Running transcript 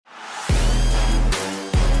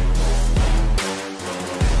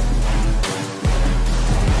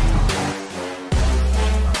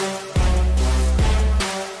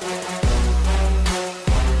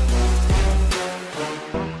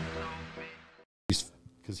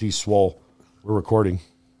because he's swole. We're recording.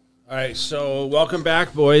 All right, so welcome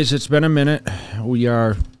back, boys. It's been a minute. We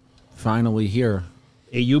are finally here.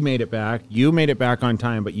 Hey, you made it back. You made it back on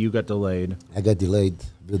time, but you got delayed. I got delayed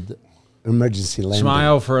with emergency landing.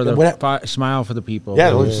 Smile for the smile for the people.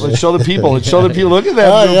 Yeah, let's show the people. Let's show the people. Look at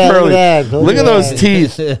that. Oh, yeah, Curly. look at that. Look at those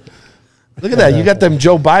teeth. Look at that. You got them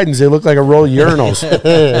Joe Bidens. They look like a roll of urinals.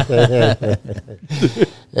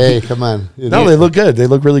 Hey, come on. No, they look good. They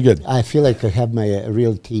look really good. I feel like I have my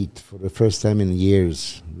real teeth for the first time in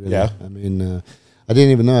years. Really. Yeah. I mean, I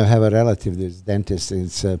didn't even know I have a relative that's a dentist.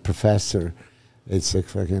 It's a professor. It's a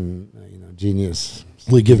fucking genius.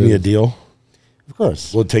 Will you give me a deal? Of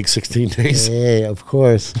course. Will it take 16 days? Yeah, of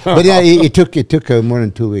course. But yeah, it took more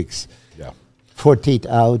than 2 weeks. Yeah. 4 teeth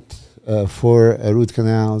out, 4 root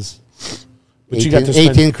canals. But 18, you got to spend,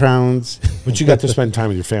 18 crowns. But you got to spend time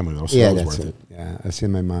with your family, though. So Yeah, that was that's worth it. Yeah, I've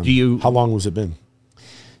seen my mom. How long was it been?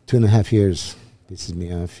 2.5 years. Pisses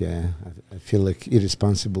me off. Yeah, I feel like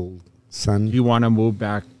irresponsible son. Do you want to move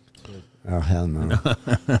back? Oh hell no!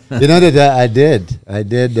 You know that I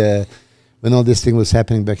did. When all this thing was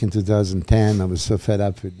happening back in 2010, I was so fed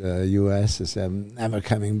up with the U.S. I said, I'm never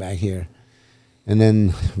coming back here. And then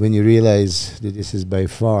when you realize that this is by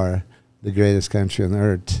far the greatest country on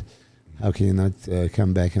earth, how can you not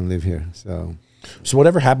come back and live here? So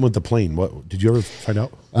whatever happened with the plane? What did you ever find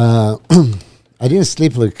out? I didn't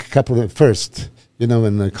sleep like a couple of first. You know,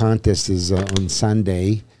 when the contest is on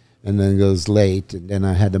Sunday and then goes late, and then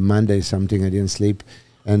I had a Monday something, I didn't sleep.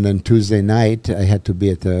 And then Tuesday night, I had to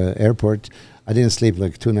be at the airport. I didn't sleep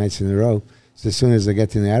like 2 nights in a row. So as soon as I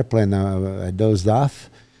got in the airplane, I dozed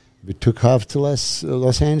off. We took off to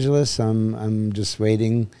Los Angeles. I'm just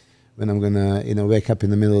waiting when I'm gonna wake up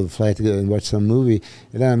in the middle of the flight and watch some movie.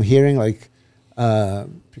 And then I'm hearing like,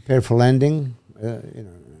 prepare for landing.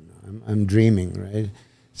 I'm dreaming, right?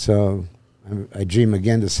 So I dream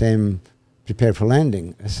again the same, prepare for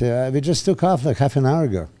landing. I said, we just took off like half an hour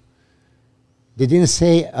ago. They didn't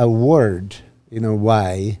say a word,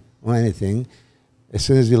 why or anything. As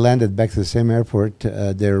soon as we landed back to the same airport,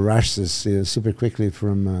 they rushed us super quickly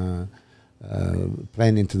from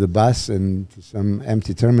plane into the bus and to some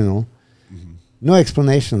empty terminal. Mm-hmm. No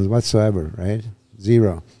explanations whatsoever, right?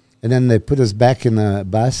 Zero. And then they put us back in a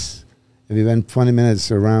bus, and we went 20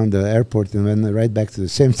 minutes around the airport and went right back to the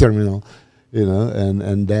same terminal,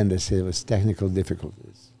 and then they said it was technical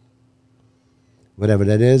difficulties. Whatever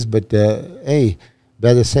that is, but hey,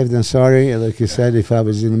 better safe than sorry. Like you said, if I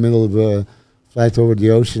was in the middle of a flight over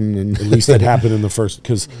the ocean, and at least that happened in the first,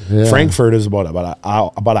 because Frankfurt is about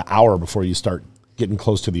an hour before you start getting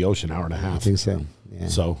close to the ocean, hour and a half. I think so. Yeah.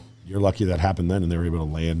 So you're lucky that happened then, and they were able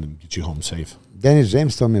to land and get you home safe. Dennis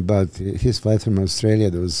James told me about his flight from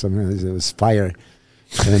Australia. There was fire.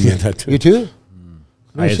 And, yeah, that too. You too?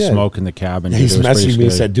 I had smoke in the cabin. He's messaging me. He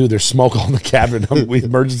said, dude, there's smoke all in the cabin. With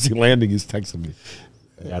emergency landing, he's texting me.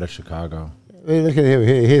 Out of Chicago. Hey, look at him.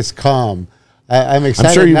 He's calm. I'm excited.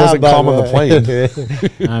 I'm sure he wasn't calm on the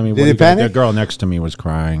plane. I mean, did he panic? The girl next to me was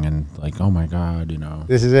crying and like, oh my God,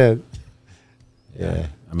 This is it. Yeah.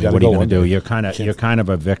 I mean, what are you going to do? You're kind of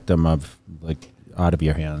a victim of like out of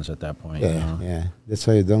your hands at that point. Yeah, yeah. That's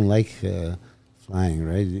why you don't like flying,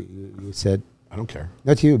 right? You said. I don't care.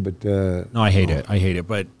 Not you, but no, I hate it. I hate it,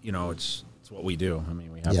 but it's what we do. I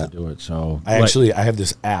mean, we have to do it. So I have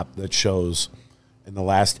this app that shows in the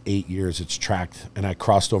last 8 years it's tracked, and I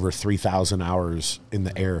crossed over 3,000 hours in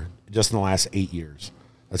the air just in the last 8 years.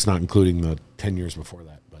 That's not including the 10 years before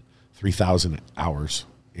that, but 3,000 hours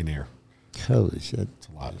in air. Holy shit! It's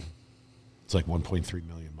a lot. It's like 1.3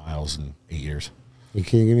 million miles in 8 years.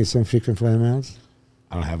 Can you give me some frequent flyer miles?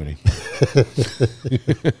 I don't have any.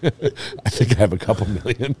 I think I have a couple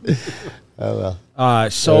million. Oh well.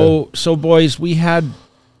 So boys, we had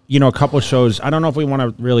a couple of shows. I don't know if we want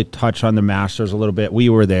to really touch on the Masters a little bit. We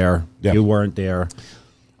were there. Yep. You weren't there.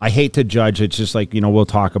 I hate to judge. It's just like we'll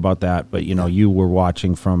talk about that. But you were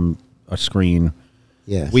watching from a screen.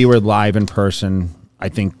 Yes. We were live in person. I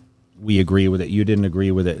think we agree with it. You didn't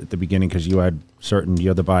agree with it at the beginning because you're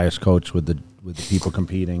the bias coach with the people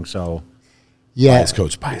competing. So. Yeah, bias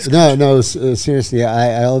coach. No, seriously,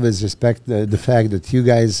 I always respect the fact that you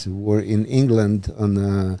guys were in England on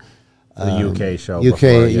the UK show.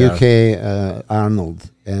 UK Arnold,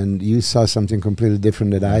 and you saw something completely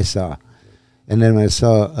different that I saw. And then when I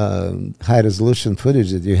saw high resolution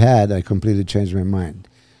footage that you had, I completely changed my mind.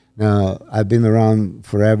 Now, I've been around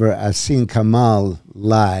forever. I've seen Kamal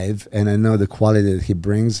live, and I know the quality that he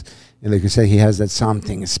brings. And like you said, he has that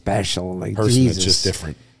something special. Like Jesus. It's just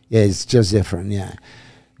different. Yeah, it's just different, yeah.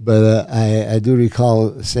 But I do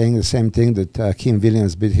recall saying the same thing, that Kim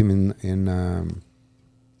Williams beat him in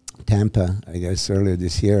Tampa, I guess, earlier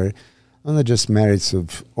this year, on the just merits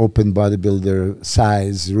of open bodybuilder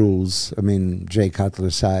size rules. I mean, Jay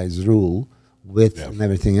Cutler size rule, width and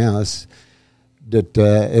everything else. That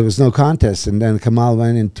it was no contest, and then Kamal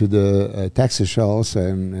went into the Texas show also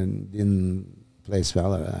and didn't place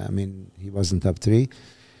well. I mean, he wasn't top 3.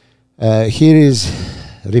 Here is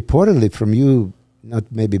reportedly from you, not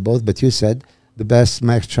maybe both, but you said the best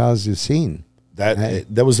Max Charles you've seen.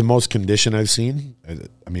 That was the most condition I've seen.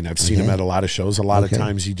 I mean, I've seen him at a lot of shows. A lot of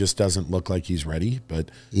times he just doesn't look like he's ready,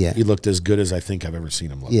 but he looked as good as I think I've ever seen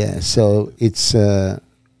him look. Yeah, so it's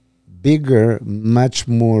bigger, much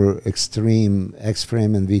more extreme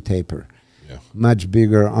X-frame and V-taper. Yeah. Much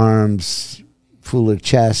bigger arms, fuller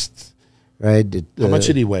chest, right? How much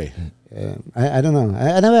did he weigh? I don't know.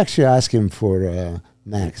 I never actually asked him for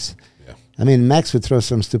Max. Yeah. I mean, Max would throw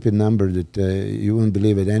some stupid number that you wouldn't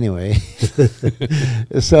believe it anyway.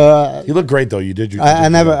 So you look great though. You did. I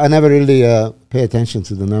never really pay attention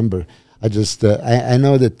to the number. I just I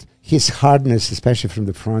know that his hardness, especially from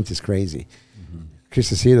the front, is crazy. Chris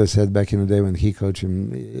Aceto said back in the day when he coached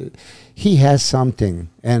him, he has something,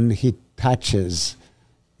 and he touches,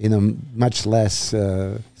 much less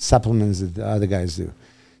supplements that the other guys do.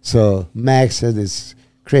 So Max had this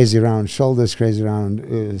crazy round shoulders, crazy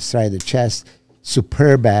round strided chest,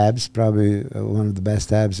 superb abs, probably one of the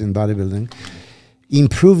best abs in bodybuilding.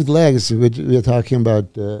 Improved legs, which we are talking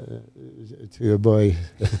about to your boy.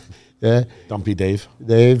 Yeah, Dumpy Dave.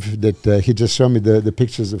 That he just showed me the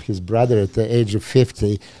pictures of his brother at the age of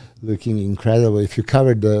 50, looking incredible. If you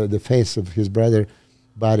covered the face of his brother,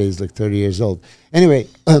 body is like 30 years old. Anyway,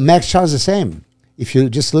 Max Charles the same. If you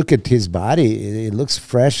just look at his body, it looks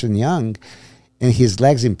fresh and young, and his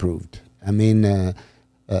legs improved. I mean,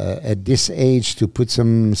 at this age, to put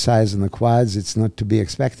some size on the quads, it's not to be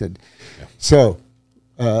expected. Yeah. So.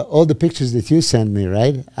 All the pictures that you sent me,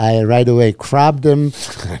 right? I right away cropped them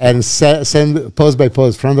and send pose by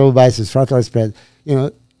pose, frontal biceps, frontal spread.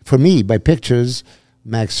 For me, by pictures,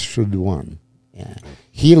 Max should have won. Yeah.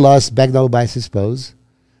 He lost back double biceps pose,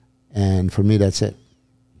 and for me, that's it.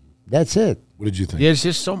 That's it. What did you think? Yeah, it's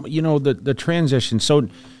just so, the transition. So,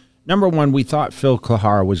 number one, we thought Phil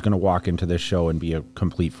Kahar was going to walk into this show and be a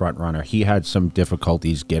complete front runner. He had some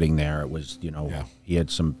difficulties getting there. It was, he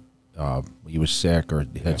had some... he was sick or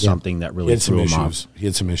had something that really threw him off. He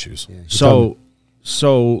had some issues. Yeah.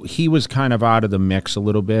 So he was kind of out of the mix a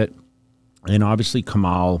little bit. And obviously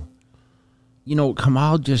Kamal,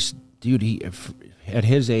 Kamal just, dude, at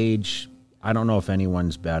his age, I don't know if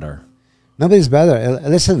anyone's better. Nobody's better.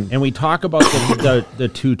 Listen. And we talk about the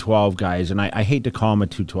 212 guys, and I hate to call them a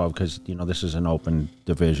 212 because, this is an open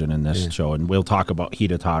division in this show, and we'll talk about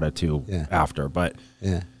Hidetada too after. But,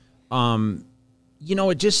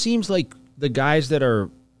 it just seems like the guys that are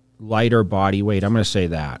lighter body weight, I'm going to say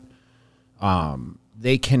that,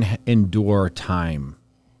 they can endure time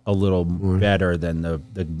a little better than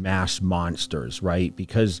the mass monsters, right?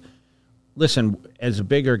 Because, listen, as a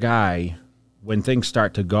bigger guy, when things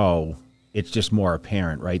start to go, it's just more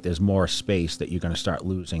apparent, right? There's more space that you're going to start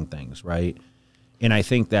losing things, right? And I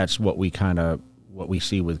think that's what we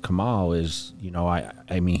see with Kamal is,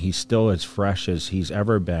 I mean, he's still as fresh as he's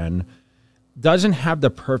ever been. Doesn't have the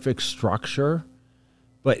perfect structure,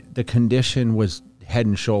 but the condition was head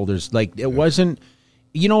and shoulders. Like, it wasn't,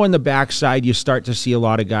 in the backside, you start to see a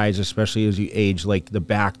lot of guys, especially as you age, like the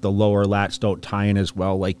back, the lower lats don't tie in as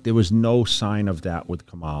well. Like, there was no sign of that with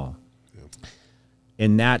Kamal.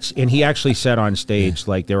 And he actually said on stage,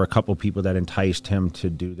 like, there were a couple people that enticed him to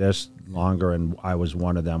do this longer, and I was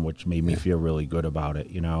one of them, which made me feel really good about it,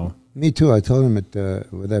 Me too. I told him at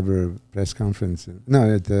whatever press conference,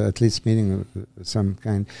 at the athletes meeting of some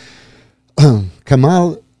kind.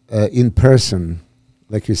 Kamal, in person,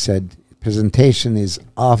 like you said, presentation is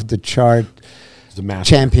off the chart. He's a master.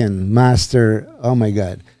 Champion, master. Oh my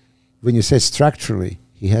God! When you say structurally,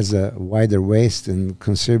 he has a wider waist and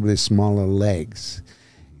considerably smaller legs.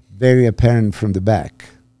 Very apparent from the back.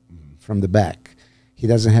 From the back, he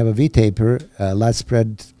doesn't have a V-taper. Lat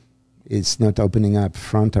spread. It's not opening up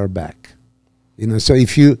front or back, So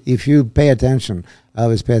if you pay attention, I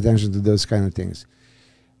always pay attention to those kind of things.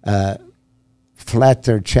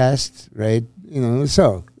 Flatter chest, right?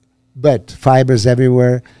 But fibers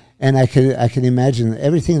everywhere, and I can imagine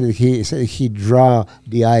everything that he draw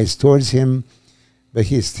the eyes towards him, but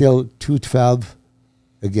he's still 212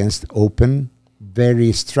 against open,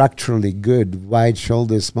 very structurally good, wide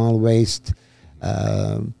shoulders, small waist.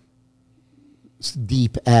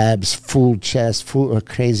 deep abs, full chest, full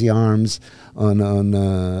crazy arms on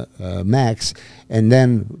Max, and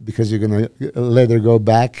then because you're gonna let her go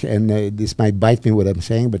back, and this might bite me what I'm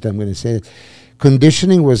saying, but I'm gonna say it.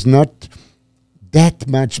 Conditioning was not that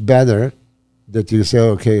much better that you say,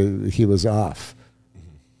 okay, he was off.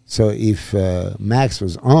 So if Max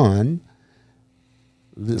was on,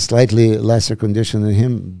 slightly lesser condition than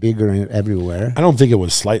him, bigger everywhere. I don't think it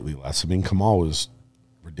was slightly less. I mean, Kamal was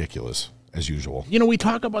ridiculous as usual. You know, we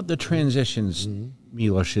talk about the transitions,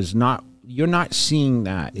 Milos, you're not seeing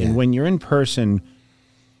that. Yeah. And when you're in person,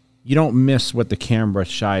 you don't miss what the camera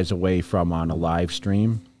shies away from on a live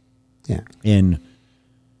stream. Yeah. And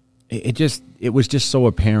it was just so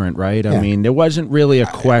apparent, right? Yeah. I mean, there wasn't really a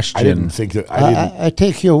question. I didn't think that. I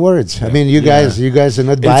take your words. Yeah. I mean, you guys are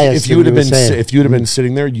not biased. If you would have been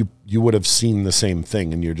sitting there, you would have seen the same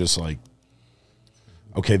thing, and you're just like,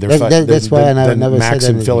 okay, they're that's why I never Max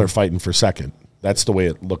said and Phil anything. are fighting for second. That's the way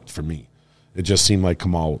it looked for me. It just seemed like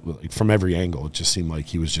Kamal, like, from every angle, it just seemed like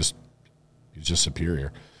he was just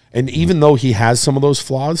superior. And even though he has some of those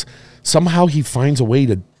flaws, somehow he finds a way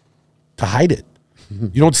to hide it.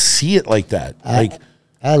 You don't see it like that.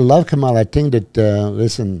 I love Kamal. I think that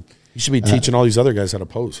listen. You should be teaching all these other guys how to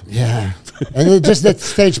pose. Yeah, and it's just that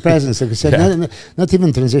stage presence. Like I said, not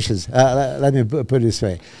even transitions. Let me put it this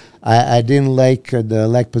way: I didn't like the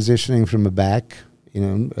leg positioning from the back. You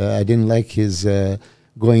know, I didn't like his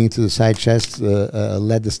going to the side chest,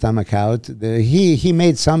 let the stomach out. He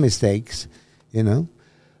made some mistakes, you know.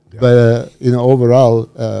 Yeah. But, you know, overall,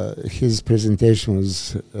 his presentation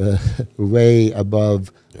was way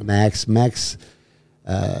above Max. Max,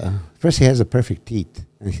 first, he has a perfect teeth,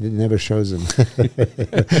 and he never shows them.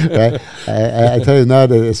 Right? I tell you now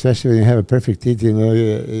that, especially when you have a perfect teeth, you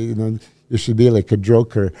know, you should be like a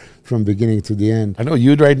joker from beginning to the end. I know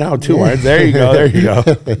you right now, too. Right? There you go. There you go.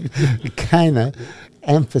 Kind of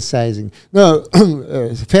emphasizing. No,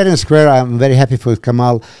 fair and square, I'm very happy for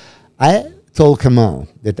Kamal. I told Kamal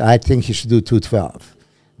that I think he should do 212.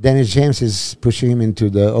 Dennis James is pushing him into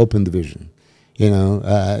the open division. You know,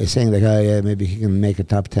 saying like, oh yeah, maybe he can make a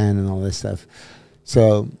top 10 and all this stuff.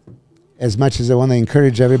 So as much as I want to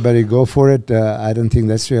encourage everybody to go for it, I don't think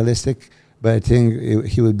that's realistic. But I think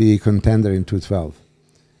he would be a contender in 212.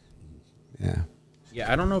 Yeah.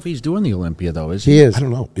 Yeah, I don't know if he's doing the Olympia, though, is he? He is. I don't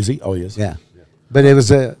know. Is he? Oh, he is. Yeah. But it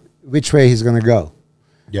was which way he's going to go.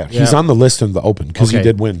 Yeah, he's on the list in the Open because he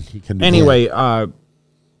did win. He can. Anyway,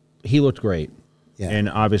 he looked great. Yeah. And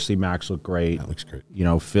obviously Max looked great. That looks great. You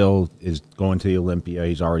know, Phil is going to the Olympia.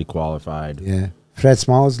 He's already qualified. Yeah. Fred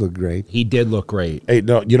Smalls looked great. He did look great. Hey,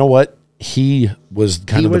 no, you know what? He was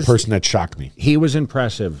kind of the person that shocked me. He was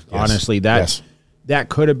impressive, Yes. honestly. That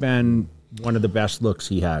could have been one of the best looks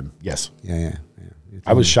he had. Yes. Yeah.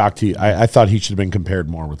 I was shocked. I thought he should have been compared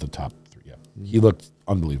more with the top three. Yeah. He looked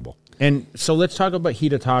unbelievable. And so let's talk about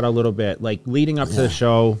Hidetada a little bit. Like leading up to the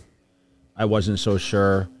show, I wasn't so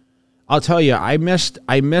sure. I'll tell you, I missed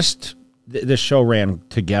the show ran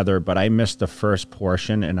together, but I missed the first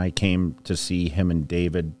portion, and I came to see him and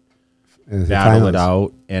David battle it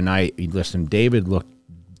out. And listen, David looked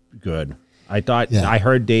good. I thought I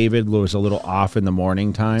heard David was a little off in the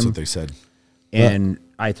morning time. That's what they said. And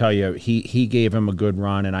I tell you, he gave him a good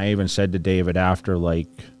run, and I even said to David after, like,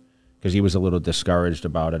 because he was a little discouraged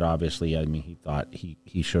about it, obviously. I mean, he thought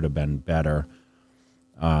he should have been better,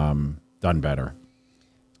 done better.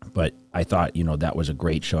 But I thought, you know, that was a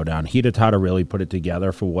great showdown. Hidetada really put it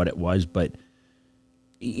together for what it was, but,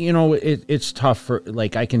 you know, it's tough for,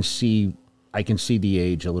 like, I can see the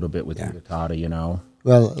age a little bit with Hidetada, you know.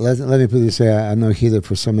 Well, let me put it this way. I know Hida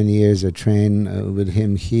for so many years. I train with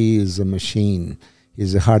him. He is a machine.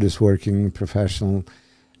 He's the hardest working professional.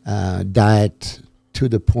 Diet to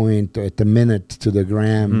the point, at the minute, to the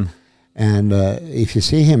gram. And if you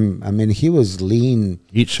see him, I mean, he was lean.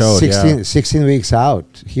 Each show, 16 weeks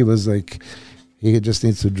out. He was like, he just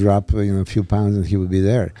needs to drop a few pounds and he would be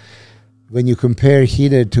there. When you compare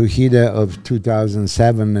Hida to Hida of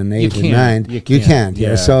 2007 and 8 and 9, you can't.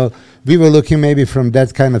 Yeah. So we were looking maybe from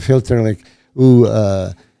that kind of filter, like, ooh,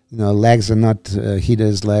 legs are not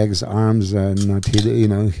Hida's legs, arms are not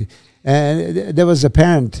Hida, And that was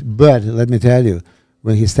apparent. But let me tell you,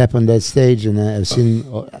 when he stepped on that stage, and I've seen,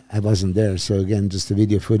 I wasn't there, so again, just the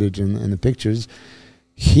video footage and the pictures,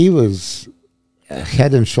 he was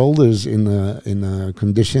head and shoulders in the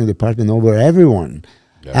conditioning department over everyone.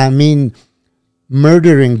 Yeah. I mean,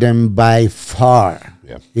 murdering them by far.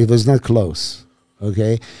 Yeah. It was not close.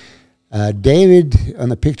 Okay, David on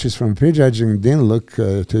the pictures from prejudging didn't look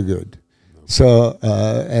too good. So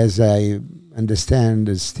as I understand,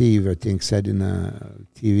 as Steve I think said in a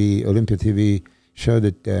Olympia TV show,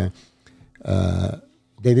 that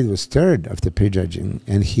David was third after prejudging,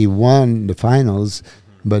 and he won the finals,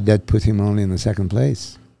 but that put him only in the second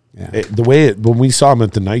place. Yeah. When we saw him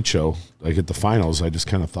at the night show, like at the finals, I just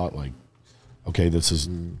kind of thought like, okay, this is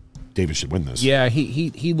David should win this. Yeah,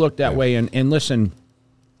 he looked that way. And listen,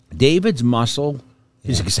 David's muscle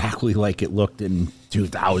is exactly like it looked in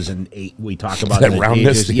 2008. We talk about that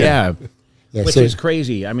roundness. Yeah. Yeah, Which so is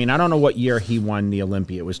crazy. I mean, I don't know what year he won the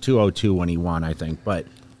Olympia. It was 2002 when he won, I think. But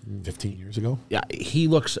 15 years ago. yeah, he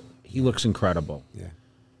looks incredible. Yeah.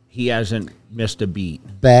 He hasn't missed a beat.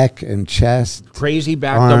 back and chest, Crazy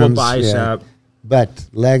back arms, double bicep. yeah. But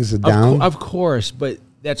legs are down. Of course, but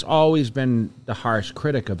that's always been the harsh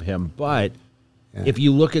critic of him. But if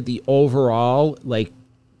you look at the overall, like,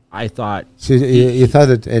 I thought. So you thought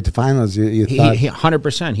at the finals, you thought.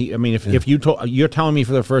 100%. I mean, if you're telling me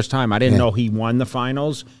for the first time, I didn't know he won the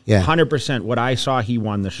finals. Yeah. 100%. What I saw, he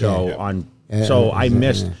won the show on. Yeah, So I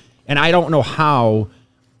missed, yeah. and I don't know how,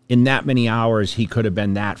 in that many hours, he could have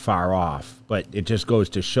been that far off. But it just goes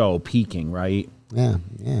to show peaking, right? Yeah,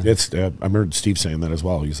 yeah. It's. I heard Steve saying that as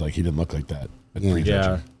well. He's like, he didn't look like that at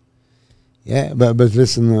prejudging. Yeah, but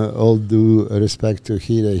listen, all due respect to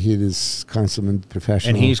Hida, he is consummate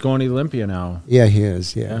professional. And he's going to the Olympia now. Yeah, he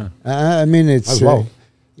is, yeah. I mean, it's... As well.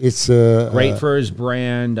 It's Great for his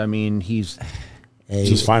brand. I mean, he's... It's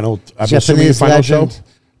his final... I'm assuming Japanese his final legend, show?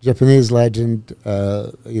 Japanese legend,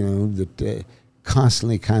 you know, that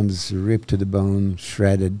constantly comes ripped to the bone,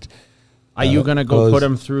 shredded. Are you going to go put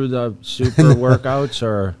him through the super workouts,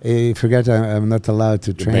 or... I forget I'm not allowed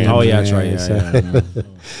to train. Oh, yeah, that's right. So,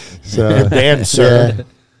 so banned, sir. yeah,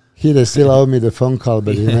 he still owed me the phone call,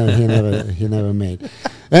 but he never made.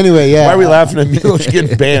 Anyway, yeah. Why are we laughing at Milos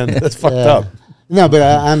getting banned? That's fucked up. No, but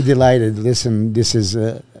I'm delighted. Listen, this is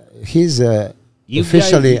he's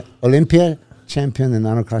officially Olympia champion and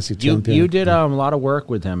honor classic champion. You did a lot of work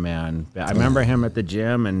with him, man. I remember him at the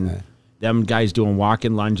gym and them guys doing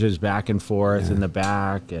walking lunges back and forth in the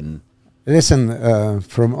back. And listen,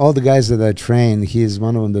 from all the guys that I trained, he is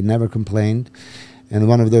one of them that never complained. And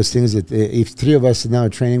one of those things that if three of us are now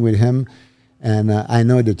training with him, and I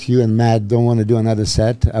know that you and Matt don't want to do another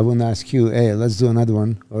set, I wouldn't ask you, hey, let's do another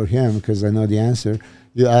one, or him, because I know the answer.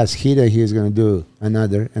 You ask Hida, he's going to do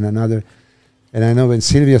another and another. And I know when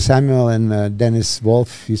Sylvia Samuel and Dennis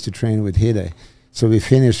Wolf used to train with Hida, so we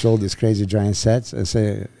finished all these crazy giant sets. I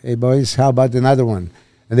say, hey, boys, how about another one?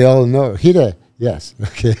 And they all know, Hida, yes.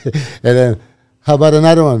 Okay. And then, how about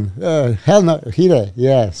another one? Hell no, Hida,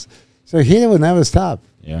 yes. So Hida would never stop.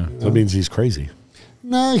 yeah. So it means he's crazy.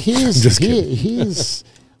 No, he's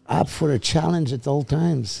up for a challenge at all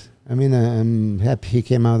times. I mean, I'm happy he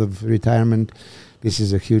came out of retirement. This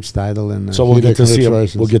is a huge title, and So we'll get to see him.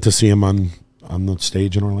 We'll get to see him on the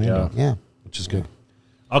stage in Orlando. Yeah. Which is good.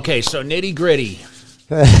 Okay, so nitty gritty.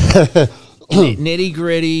 Nitty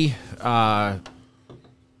gritty.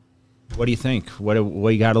 What do you think?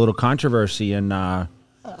 We got a little controversy in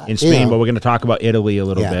Spain, but we're going to talk about Italy a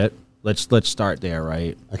little bit. Let's start there,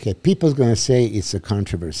 right? Okay, people's going to say it's a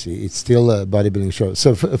controversy. It's still a bodybuilding show.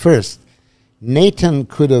 So first, Nathan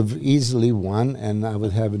could have easily won, and I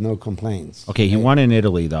would have no complaints. Okay, he won in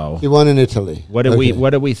Italy, though. He won in Italy. What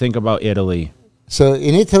did we think about Italy? So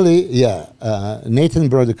in Italy, Nathan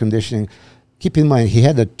brought the conditioning. Keep in mind, he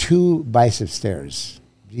had 2 bicep stairs.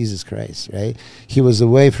 Jesus Christ, right? He was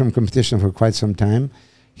away from competition for quite some time.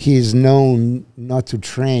 He's known not to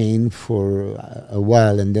train for a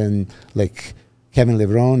while, and then, like Kevin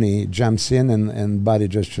Levrone, jumps in and body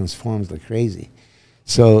just transforms like crazy.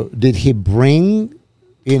 So did he bring,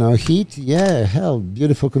 heat? Yeah, hell,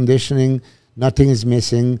 beautiful conditioning. Nothing is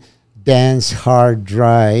missing. Dense, hard,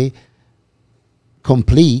 dry,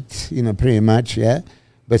 complete, pretty much, yeah.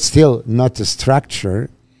 But still not the structure,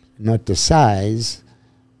 not the size,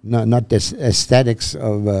 not the aesthetics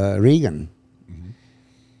of Regan.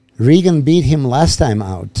 Regan beat him last time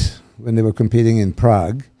out when they were competing in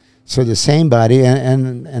Prague. So the same body,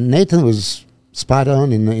 and Nathan was spot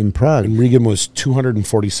on in Prague. And Regan was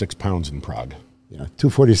 246 pounds in Prague. Yeah,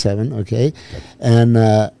 247, okay.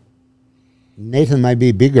 And Nathan might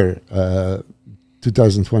be bigger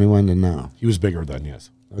 2021 than now. He was bigger then,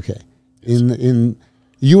 yes. Okay. Yes.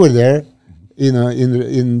 You were there,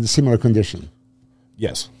 in similar condition.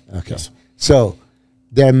 Yes. Okay. Yes. So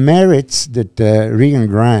there are merits that Regan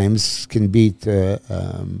Grimes can beat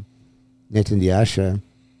Nathan Deasha,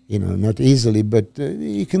 not easily, but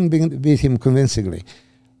you can beat him convincingly.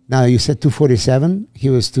 Now, you said 247. He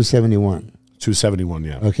was 271. 271,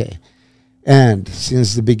 yeah. Okay. And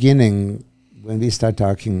since the beginning, when we start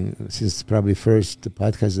talking, since probably first the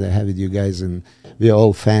podcast that I have with you guys, and we're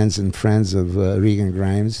all fans and friends of Regan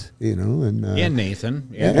Grimes, you know, and Nathan.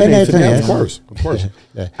 And Nathan, yeah, yes. of course.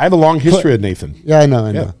 I have a long history with Nathan. Yeah, I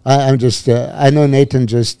know. I'm just, I know Nathan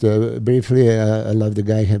just briefly. I love the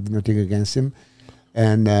guy, have nothing against him.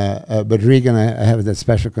 And but Regan, I have that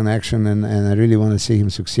special connection, and I really want to see him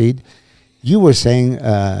succeed. You were saying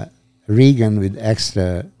Regan with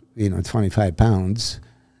extra, 25 pounds,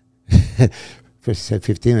 first said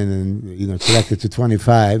 15 and then, corrected to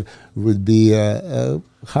 25 would be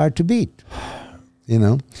hard to beat,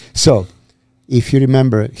 So if you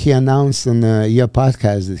remember, he announced on your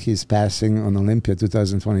podcast that he's passing on Olympia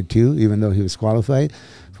 2022, even though he was qualified,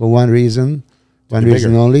 for one reason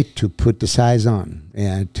only, to put the size on,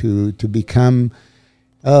 and to become,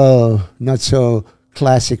 not so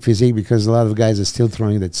classic physique, because a lot of guys are still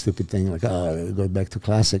throwing that stupid thing like, go back to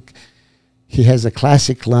classic. He has a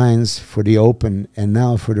classic lines for the open, and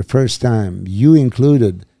now for the first time, you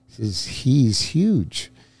included, he's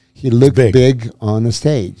huge. He looked big on the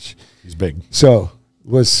stage. He's big. So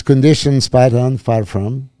was condition spot on? Far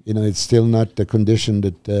from. It's still not the condition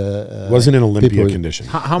that wasn't an Olympia condition.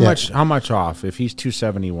 How much off? If he's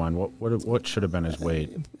 271, what should have been his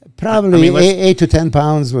weight? Probably 8 to 10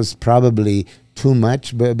 pounds was probably too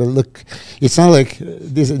much, but look, it's not like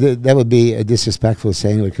that would be a disrespectful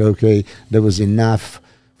saying like, okay, there was enough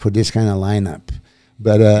for this kind of lineup.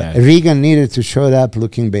 But Regan needed to show up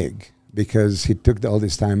looking big because he took all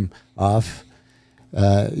this time off.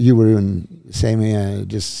 You were even saying,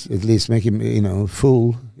 just at least make him,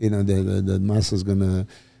 full. The muscle's gonna,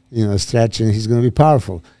 stretch, and he's gonna be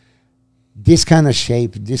powerful. This kind of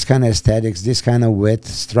shape, this kind of aesthetics, this kind of width,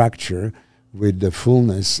 structure, with the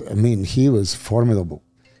fullness. I mean, he was formidable.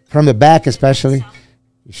 From the back, especially,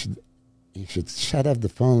 you should shut up the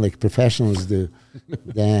phone like professionals do.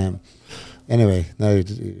 Damn. Anyway, now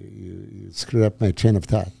you screwed up my train of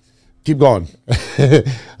thought. Keep going.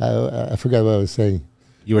 I forgot what I was saying.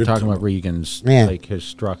 You were talking about Regan's, like his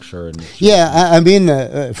structure and. I mean,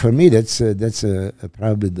 for me, that's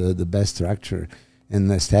probably the best structure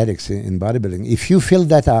in aesthetics in bodybuilding. If you fill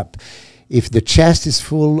that up, if the chest is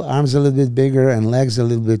full, arms a little bit bigger, and legs a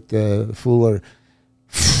little bit fuller,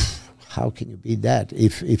 how can you beat that?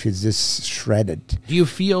 If it's just shredded. Do you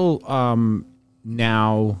feel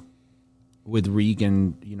now with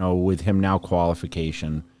Regan, with him now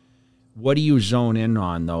qualification? What do you zone in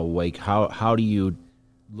on though? Like how do you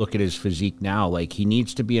look at his physique now? Like he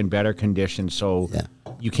needs to be in better condition, so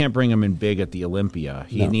you can't bring him in big at the Olympia.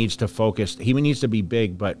 He needs to focus. He needs to be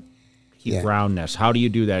big, but keep roundness. How do you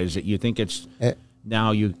do that? Is it you think it's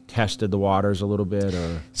now you tested the waters a little bit,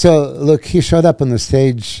 or? So look, he showed up on the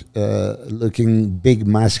stage looking big,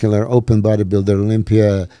 muscular, open bodybuilder,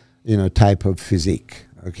 Olympia, type of physique.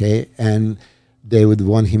 Okay, and they would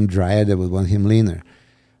want him drier. They would want him leaner.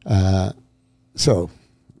 So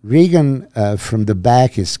Regan from the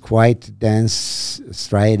back is quite dense,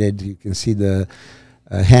 striated. You can see the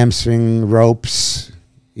hamstring ropes,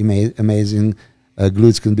 amazing.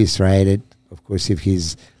 Glutes can be striated. Of course, if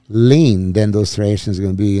he's lean, then those striations are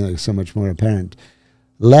going to be so much more apparent.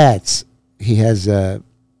 Lats, he has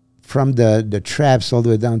from the traps all the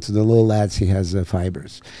way down to the low lats, he has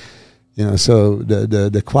fibers. So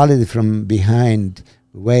the quality from behind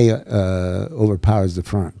way overpowers the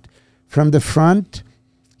front. From the front,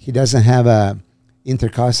 he doesn't have a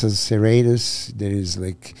intercostal serratus. There is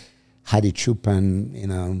like Hadi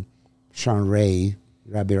Chupan, Sean Ray,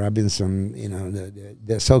 Robbie Robinson,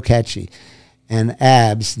 they're so catchy. And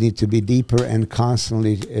abs need to be deeper and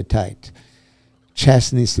constantly tight.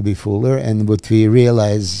 Chest needs to be fuller, and what we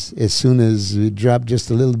realize as soon as we drop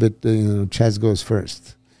just a little bit, chest goes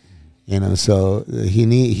first. So he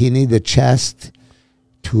need the chest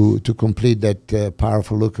to complete that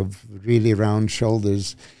powerful look of really round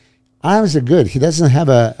shoulders. Arms are good. He doesn't have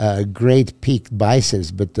a great peaked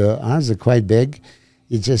biceps, but the arms are quite big.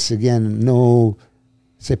 It's just, again, no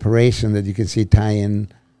separation that you can see tie-in,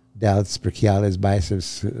 delts, brachialis,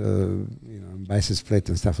 biceps, bicep split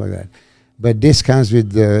and stuff like that. But this comes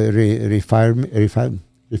with the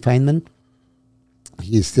refinement.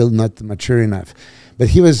 He's still not mature enough. But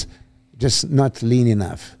he was just not lean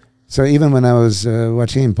enough. So even when I was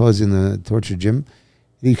watching him pose in the torture gym,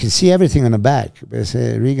 you can see everything on the back. But I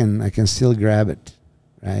say, Regan, I can still grab it,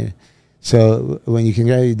 right? So when you can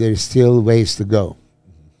grab it, there's still ways to go.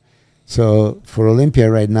 So for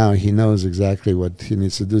Olympia right now, he knows exactly what he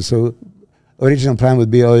needs to do. So original plan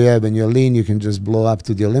would be, when you're lean, you can just blow up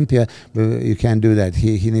to the Olympia, but you can't do that.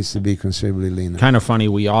 He needs to be considerably leaner. Kind of funny,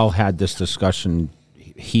 we all had this discussion,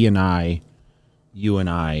 he and I, you and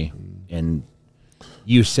I, and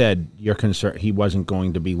You said you're concerned he wasn't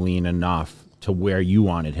going to be lean enough to where you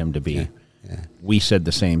wanted him to be. Yeah. We said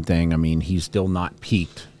the same thing. I mean, he's still not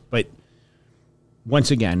peaked. But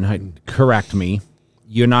once again, correct me.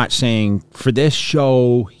 You're not saying for this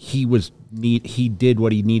show he did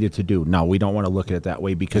what he needed to do. No, we don't want to look at it that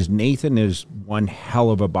way because Nathan is one hell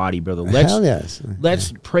of a bodybuilder. Hell yes.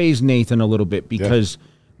 Let's praise Nathan a little bit because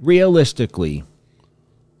realistically,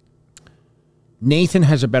 Nathan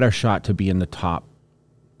has a better shot to be in the top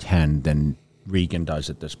 10 than Regan does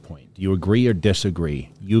at this point. Do you agree or disagree?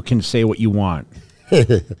 You can say what you want.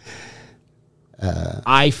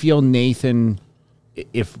 I feel Nathan,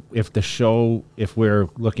 if the show, if we're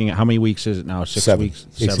looking at how many weeks is it now? 6 weeks?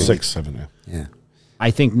 7. Yeah. I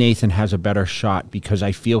think Nathan has a better shot because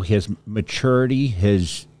I feel his maturity,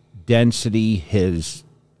 his density, his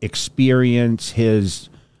experience, his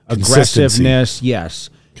aggressiveness. Yes.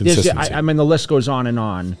 Consistency. I mean, the list goes on and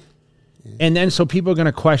on. And then so people are going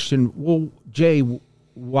to question, well, Jay,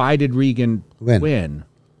 why did Regan win?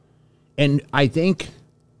 And I think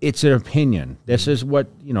it's an opinion. This is what,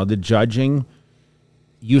 the judging.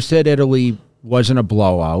 You said Italy wasn't a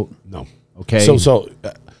blowout. No. Okay. So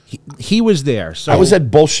he was there. So I was at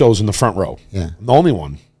both shows in the front row. Yeah. I'm the only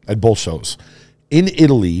one at both shows. In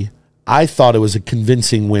Italy, I thought it was a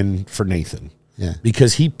convincing win for Nathan. Yeah.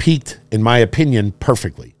 Because he peaked, in my opinion,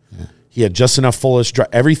 perfectly. Yeah. He had just enough fullest drive.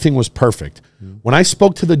 Everything was perfect. Mm. When I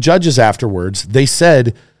spoke to the judges afterwards, they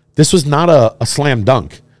said this was not a slam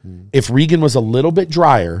dunk. Mm. If Regan was a little bit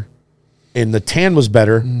drier and the tan was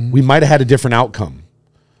better, we might have had a different outcome.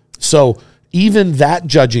 So even that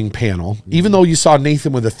judging panel, even though you saw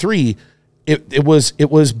Nathan with a 3, it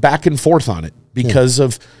was back and forth on it because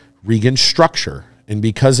of Regan's structure and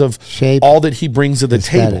because of shape, all that he brings to the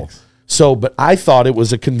table. So, but I thought it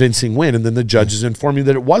was a convincing win, and then the judges informed me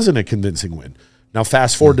that it wasn't a convincing win. Now,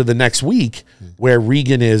 fast forward to the next week where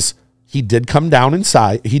Regan he did come down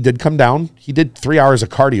inside. He did come down. He did 3 hours of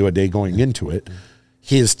cardio a day going into it.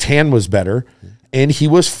 His tan was better, and he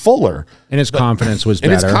was fuller. And his confidence was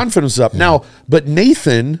better. And his confidence was up. Now, but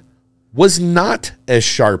Nathan was not as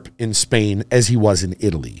sharp in Spain as he was in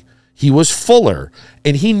Italy. He was fuller,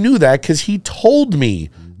 and he knew that because he told me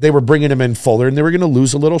they were bringing him in fuller and they were going to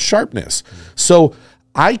lose a little sharpness. So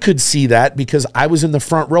I could see that because I was in the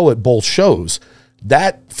front row at both shows.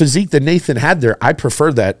 That physique that Nathan had there, I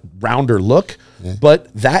prefer that rounder look,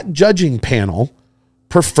 but that judging panel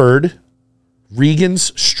preferred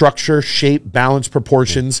Regan's structure, shape, balance,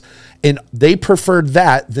 proportions, and they preferred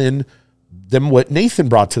that than what Nathan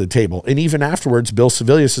brought to the table. And even afterwards, Bill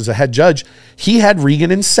Sevilius, as a head judge, he had Regan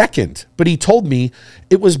in second, but he told me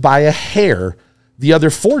it was by a hair. The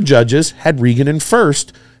other 4 judges had Regan in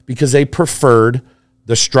first because they preferred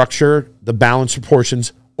the structure, the balance,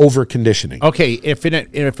 proportions over conditioning. Okay, if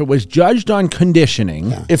it was judged on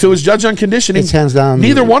conditioning, if it was judged on conditioning, it's hands down.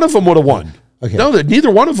 Neither one of them would have won. Okay. No,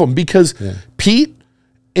 neither one of them because Pete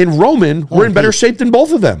and Roman were in better shape than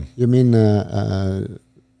both of them. You mean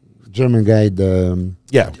German guy? So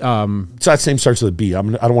that same starts with a B. I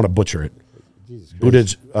don't want to butcher it.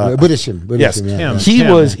 Buddhism. Yes, yeah.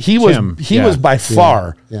 He was by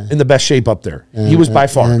far in the best shape up there. He was by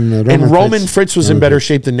far, and Roman Fritz was in better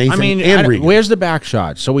shape than Nathan. And Regan. Where's the back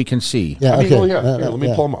shot so we can see? Yeah, let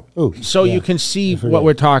me pull him up. Ooh, so you can see what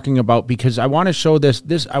we're talking about because I want to show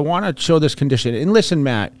this. I want to show this condition. And listen,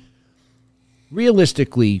 Matt.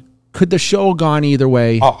 Realistically, could the show have gone either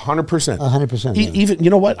way? 100%. 100%. Even, you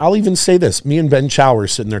know what? I'll even say this. Me and Ben Chow were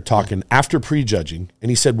sitting there talking after prejudging, and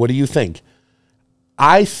he said, "What do you think?"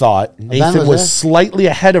 I thought Nathan was slightly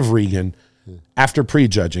ahead of Regan after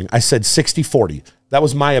prejudging. I said 60-40. That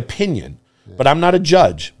was my opinion. But I'm not a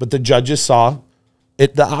judge. But the judges saw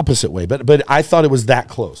it the opposite way. But I thought it was that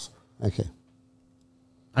close. Okay.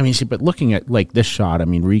 I mean, see, but looking at like this shot, I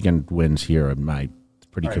mean, Regan wins here. It's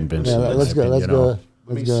pretty convincing. Yeah, let's go.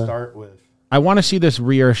 Let me start with. I want to see this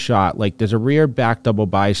rear shot. Like, there's a rear back double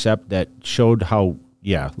bicep that showed how.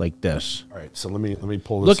 Yeah, like this. All right, so let me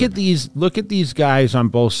pull this. Look at these guys on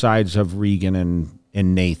both sides of Regan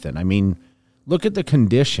and Nathan. I mean, look at the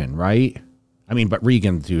condition, right? I mean, but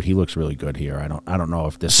Regan, dude, he looks really good here. I don't know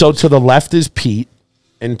if this. So to the left is Pete,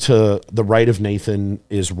 and to the right of Nathan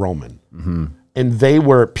is Roman. Mm-hmm. And they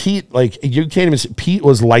were Pete. Like you can't even see, Pete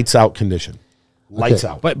was lights out condition, lights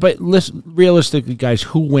out. But listen, realistically, guys,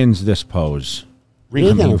 who wins this pose?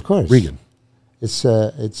 Regan, of course. Regan.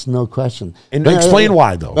 It's no question. And explain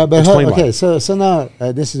why, though. Okay, so now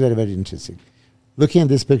this is very, very interesting. Looking at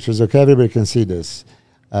these pictures, okay, everybody can see this.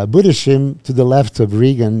 Buddhism to the left of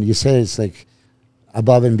Regan, you say it's like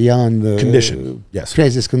above and beyond the condition. Yes,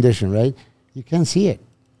 craziest condition, right? You can see it.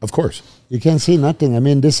 of course. You can't see nothing. I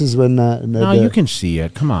mean, this is when. No, you can see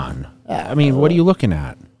it. Come on. I mean, what are you looking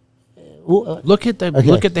at? Look at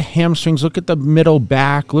the hamstrings. Look at the middle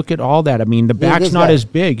back. Look at all that. I mean, the back's not as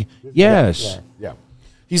big. Yes. Yeah.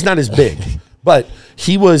 He's not as big, but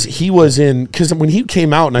he was in, because when he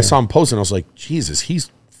came out and I saw him posing, I was like, Jesus, he's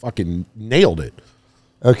fucking nailed it.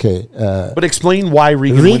 Okay. But explain why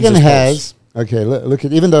Regan Regan wins this has. Okay, look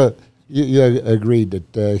at, even though you agreed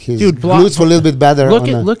that his Dude, glutes were a little bit better.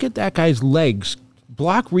 Look at that guy's legs.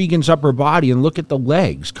 Block Regan's upper body and look at the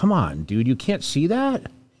legs. Come on, dude. You can't see that?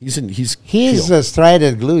 He's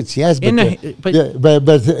strided glutes, yes,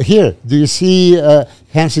 but here, do you see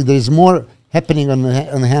hamstring? There's more happening on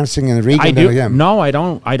the hamstring and Regan than him. No, I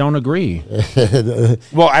don't agree.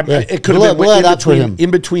 Well, it could have been in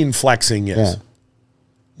between flexing. Yes.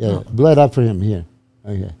 Yeah, blood up for him here.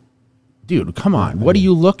 Okay. Dude, come on. What are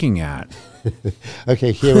you looking at?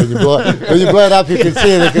 Okay, here when you blow it up, you can see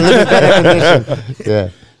it. Look at better condition. Yeah.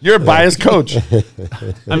 You're a biased coach.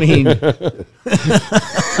 I mean, I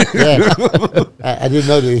didn't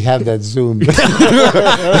know that he had that zoom.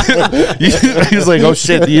 He's like, oh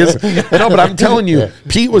shit, he is. No, but I'm telling you,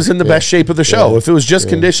 Pete was in the best shape of the show. If it was just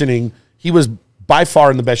conditioning, he was by far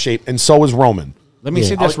in the best shape, and so was Roman. Let me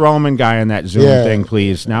see this Roman guy on that Zoom thing,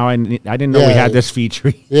 please. Now I didn't know we had this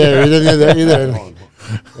feature. Yeah, we didn't know that either.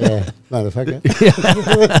 Yeah, motherfucker.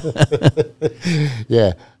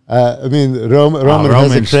 Yeah. I mean, Roman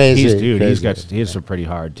has a crazy. He's pretty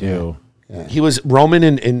hard too. Yeah. He was Roman,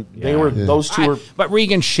 and they were those two were. But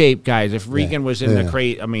Regan's shape, guys. If Regan was in the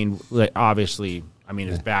crate, I mean, obviously, I mean,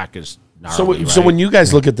 his back is gnarly, so when you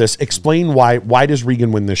guys look at this, explain why does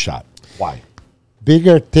Regan win this shot? Why?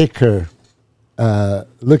 Bigger, thicker.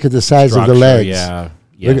 Look at the size of the legs. Yeah.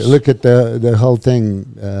 Yes. Look at the whole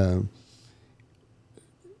thing.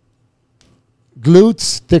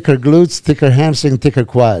 Glutes, thicker hamstring, thicker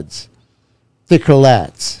quads, thicker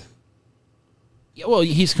lats. Yeah, well,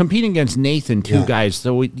 he's competing against Nathan, two guys.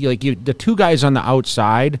 So the two guys on the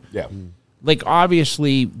outside. Yeah. Like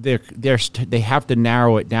obviously they have to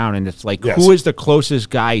narrow it down, and it's like who is the closest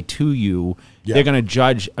guy to you? Yeah. They're going to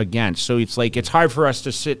judge against. So it's like it's hard for us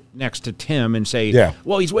to sit next to Tim and say,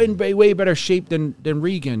 well, he's way better shape than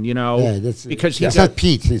Regan, you know? Yeah, because it's not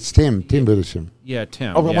Pete, it's Tim Buddhisham. Yeah,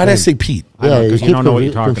 Tim. Oh, why did I say Pete? Because you don't know what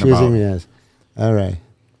you're talking about. Me, yes. All right.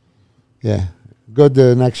 Yeah. Go to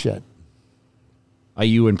the next shot. Are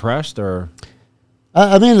you impressed or?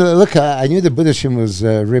 I mean, look, I knew the Buddhisham was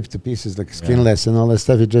ripped to pieces, like skinless and all that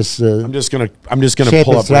stuff. It just I'm just gonna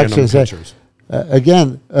pull up random pictures.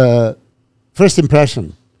 Again, first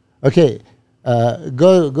impression. Okay,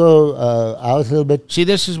 go out a little bit. See,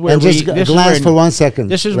 this is where and just glance for 1 second.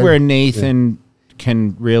 This is where Nathan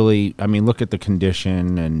can really. I mean, look at the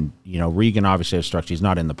condition, and Regan obviously has structure. He's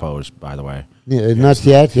not in the pose, by the way. Yeah, not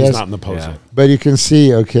yet. He's not in the pose yet. But you can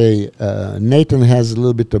see. Okay, Nathan has a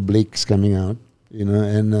little bit of obliques coming out.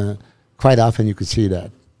 And quite often you could see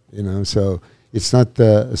that, so it's not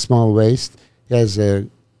a small waist. He has a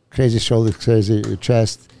crazy shoulder, crazy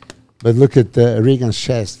chest, but look at Regan's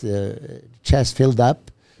chest. Chest filled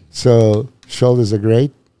up, so shoulders are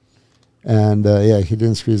great, and he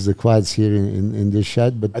didn't squeeze the quads here in this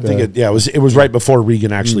shot. But I think it was right before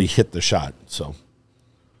Regan actually hit the shot. So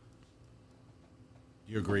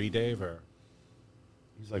you agree, Dave? Or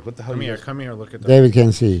he's like, what the hell? Come here, look at that. David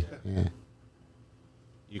can see. Yeah.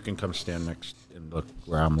 You can come stand next and look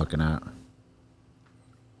where I'm looking at.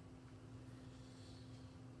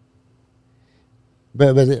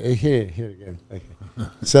 But here again. Okay.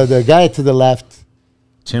 So the guy to the left,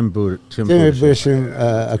 Tim Buddhisham,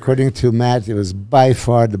 according to Matt, it was by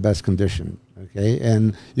far the best condition. Okay,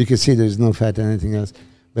 and you can see there's no fat or anything else,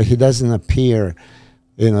 but he doesn't appear.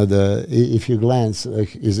 If you glance,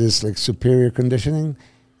 like, is this like superior conditioning?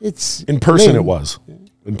 It's in person. It was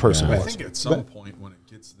in person. I think at some point when it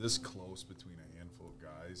gets this close between a handful of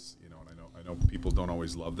guys, and I know people don't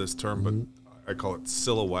always love this term, but I call it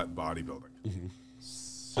silhouette bodybuilding.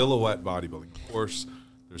 Silhouette bodybuilding. Of course,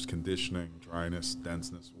 there's conditioning, dryness,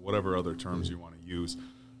 denseness, whatever other terms you want to use.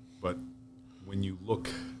 But when you look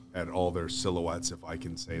at all their silhouettes, if I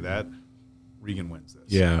can say that, Regan wins this.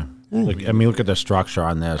 Yeah. Look at the structure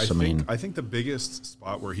on this. I think the biggest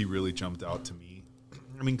spot where he really jumped out to me,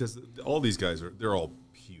 because all these guys they're all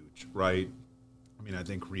huge, right? I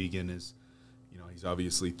think Regan is, he's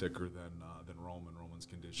obviously thicker than Roman. Roman's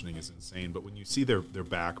conditioning is insane. But when you see their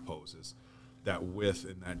back poses, that width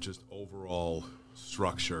and that just overall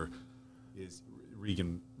structure is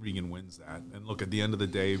Regan wins that. And look, at the end of the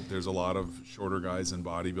day, there's a lot of shorter guys in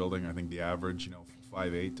bodybuilding. I think the average,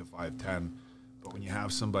 5'8" to 5'10". But when you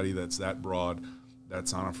have somebody that's that broad,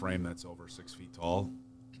 that's on a frame that's over 6 feet tall,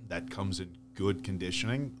 that comes in good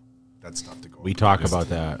conditioning, that's tough to go. We talk about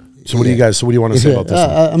that. So what do you guys? So what do you want to say about this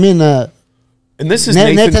one? I mean, And this is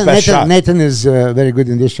Nathan's best shot. Nathan is very good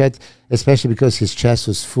in this shot, especially because his chest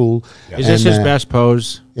was full. Yeah. Is this his best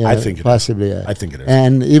pose? Yeah, I think it is. possibly. Yeah. I think it is.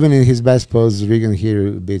 And even in his best pose, Regan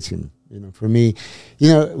here beats him. For me,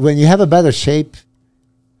 when you have a better shape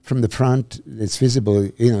from the front, it's visible.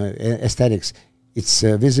 Aesthetics, it's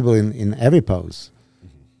visible in every pose.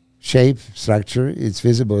 Shape, structure, it's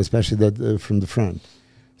visible, especially that from the front.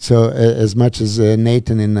 So as much as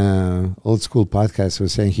Nathan in old school podcast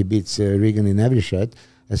was saying he beats Regan in every shot,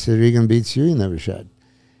 I said Regan beats you in every shot.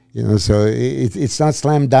 So it's not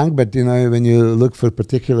slam dunk, but when you look for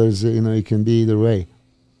particulars, it can be either way.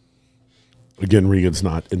 Again, Regan's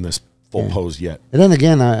not in this full pose yet. And then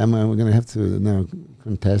again, I'm going to have to now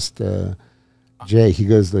contest Jay. He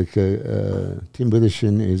goes like Tim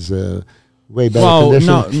Budishin is way better condition.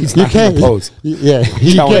 No, he's not in the pose. Yeah,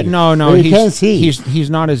 no, you can't see. He's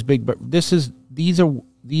not as big, but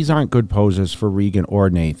these aren't good poses for Regan or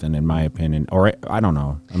Nathan, in my opinion. Or I don't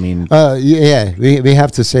know. I mean, we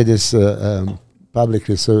have to say this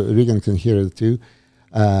publicly so Regan can hear it too.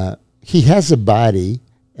 He has a body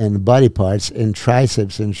and body parts and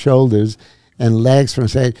triceps and shoulders and legs from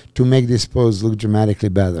side to make this pose look dramatically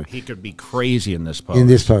better. he could be crazy in this pose. In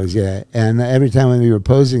this pose, yeah. And every time when we were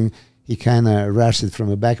posing, he kind of rushed it from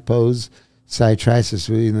a back pose, side triceps.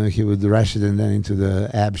 He would rush it and then into the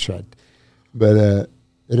ab shot. But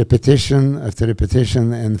repetition after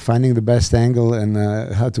repetition and finding the best angle and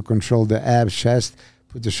how to control the abs, chest,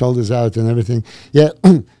 put the shoulders out and everything. Yeah,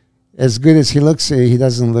 as good as he looks, he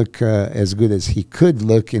doesn't look as good as he could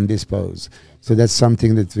look in this pose. So that's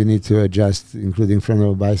something that we need to adjust, including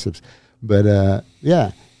frontal biceps. But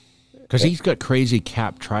yeah. Because he's got crazy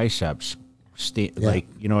cap triceps. Like,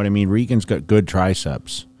 you know what I mean? Regan's got good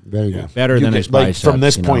triceps. Very good. Better than his biceps. From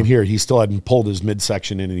this point here, he still hadn't pulled his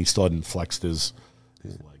midsection in and he still hadn't flexed his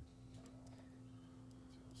leg.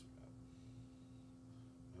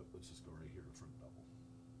 Let's just go right here to front double.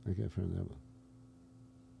 Okay, front double.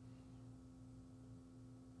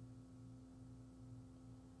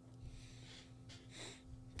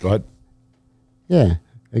 Go ahead. Yeah.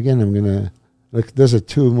 Again, I'm going to look. Those are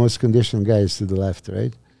two most conditioned guys to the left,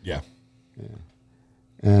 right? Yeah.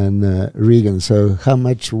 And Regan. So how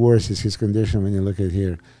much worse is his condition when you look at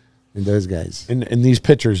here in those guys? In these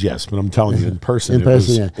pictures, yes, but I'm telling you, in person, in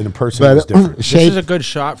person, it was different. This is a good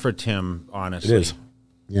shot for Tim, honestly. It is.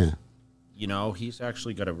 Yeah. He's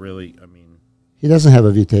actually got a really, He doesn't have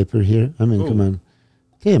a V-taper here. I mean, Ooh. come on.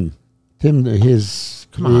 Tim, his...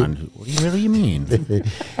 Come on. What do you mean?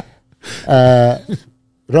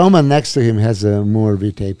 Roman next to him has a more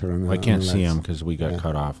V-taper. I can't see him because we got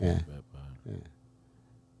cut off a Yeah. little bit. But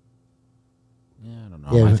I don't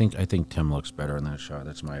know. Yeah, I think Tim looks better in that shot.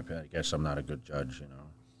 That's my opinion. I guess I'm not a good judge,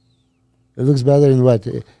 It looks better in what?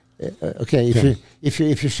 Okay, if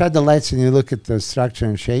you shut the lights and you look at the structure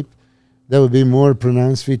and shape, that would be more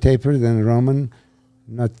pronounced V-taper than Roman.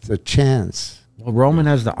 Not a chance. Well, Roman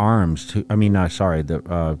has the arms too. Tim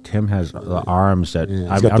has the arms that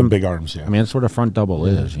Yeah. He's got the big arms, yeah. that's what a front double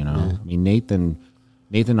is, I mean,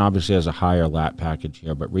 Nathan obviously has a higher lat package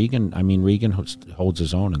here, but Regan holds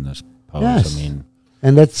his own in this pose. Yes.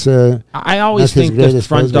 And that's I always that's his think the greatest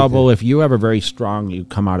front pose right double, there. if you have a very strong, you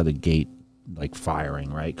come out of the gate like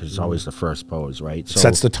firing, right? Because it's always the first pose, right? So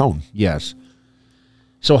Sets the tone. yes.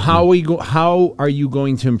 So how are you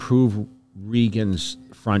going to improve Regan's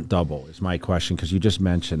front double is my question, because you just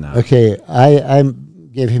mentioned that. Okay, I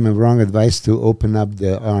gave him a wrong advice to open up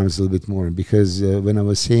the arms a little bit more, because when I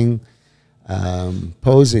was seeing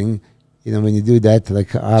posing, when you do that,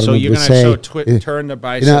 like Arnold So you're would going say, to turn the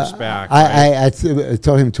biceps back. I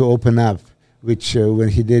told him to open up, which when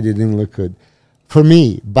he did, it didn't look good. For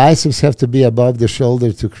me, biceps have to be above the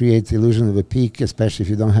shoulder to create the illusion of a peak, especially if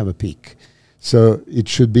you don't have a peak. So it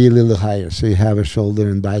should be a little higher, so you have a shoulder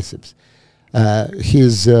and biceps.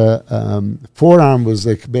 His forearm was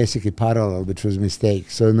like basically parallel, which was a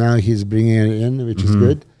mistake. So now he's bringing it in, which is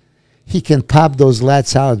good. He can pop those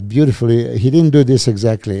lats out beautifully. He didn't do this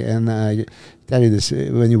exactly. And I tell you this,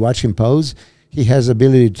 when you watch him pose, he has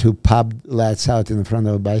ability to pop lats out in the front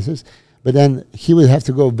of the biceps. But then he would have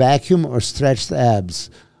to go vacuum or stretch the abs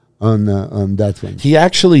on that one. He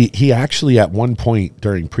actually at one point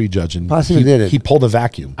during prejudging Possibly did it. He pulled a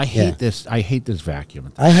vacuum. I hate this. I hate this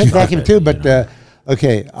vacuum. I hate vacuum too, but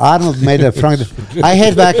okay, Arnold made a front. I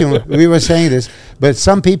hate vacuum. We were saying this, but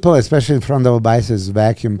some people, especially in front of biceps,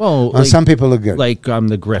 vacuum. Well, some people look good. Like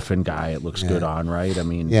the Griffin guy, it looks good on, right? I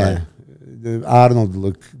mean, yeah, the Arnold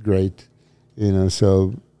looked great,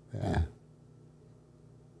 So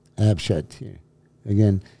ab shot here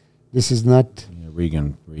again. This is not. Yeah,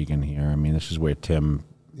 Regan here. I mean, this is where Tim.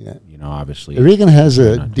 Yeah. You know, obviously. Regan has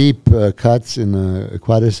a deep cuts in a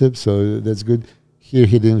quadricep, so that's good. Here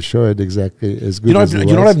he didn't show it exactly as good as you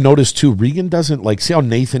know what I've noticed too? Regan doesn't like see how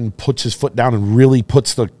Nathan puts his foot down and really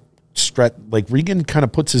puts the stretch. Like Regan kind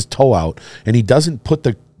of puts his toe out, and he doesn't put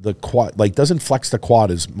the quad, like doesn't flex the quad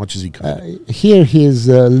as much as he could. Here he's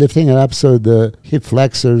lifting it up, so the hip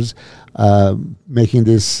flexors making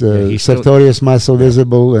this sartorius muscle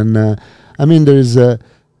visible, and I mean there's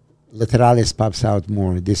lateralis pops out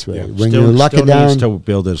more this way. When you lock it down, needs to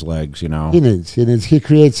build his legs. You know, he needs. He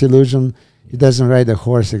creates illusion. He doesn't ride a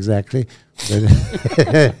horse exactly,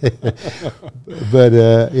 but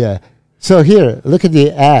yeah. So here, look at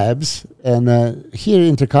the abs, and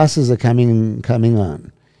here intercostals are coming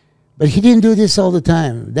on, but he didn't do this all the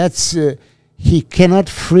time. That's he cannot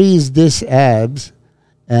freeze this abs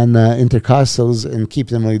and intercostals and keep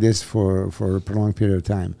them like this for a prolonged period of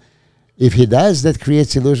time. If he does, that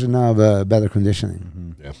creates illusion of better conditioning.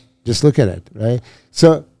 Mm-hmm. Yeah. Just look at it, right?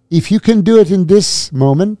 So if you can do it in this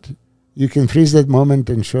moment, you can freeze that moment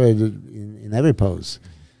and show it in every pose.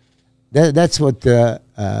 That's what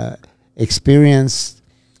experienced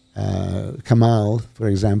Kamal, for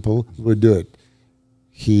example, would do it.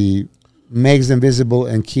 He makes them visible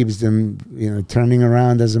and keeps them, turning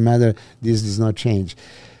around. Doesn't matter. This does not change.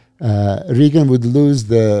 Regan would lose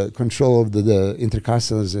the control of the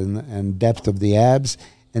intercostals and depth of the abs,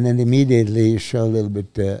 and then immediately show a little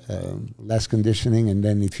bit less conditioning. And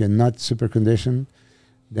then if you're not super conditioned,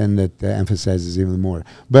 then that emphasizes even more.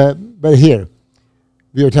 But here,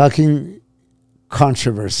 we are talking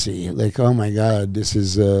controversy. Like, oh my God, this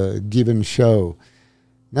is a given show.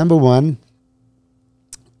 Number one.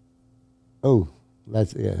 Oh,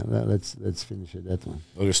 let's finish it. That one.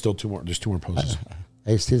 Oh, there's still two more. There's two more poses.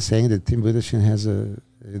 Are you still saying that Tim Budashin has a,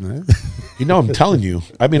 I'm telling you.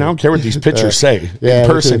 I mean, I don't care what these pictures say. Yeah, in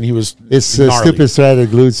person, he was it's stupid striated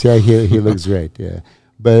glutes. Yeah, he looks great. Yeah,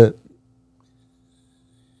 but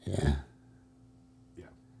yeah,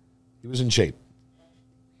 he was in shape.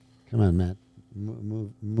 Come on, Matt,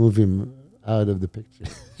 move him out of the picture.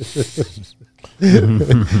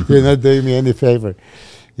 You're not doing me any favor.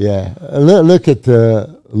 Yeah, look at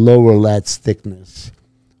the lower lats thickness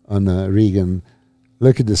on Regan.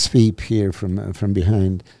 Look at the sweep here from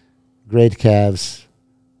behind. Great calves,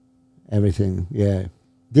 everything. Yeah,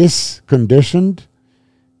 this conditioned,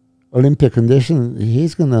 Olympia condition,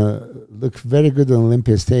 he's gonna look very good on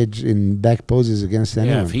Olympia stage in back poses against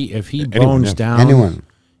anyone. Yeah, if he bones down, anyone.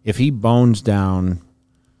 If he bones down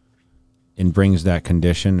and brings that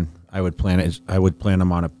condition, I would plan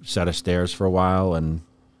him on a set of stairs for a while, and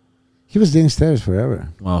he was doing stairs forever.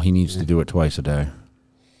 Well, he needs to do it twice a day.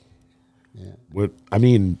 Yeah. What I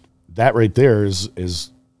mean, that right there is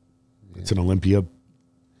it's an Olympia,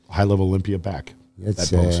 high level Olympia back.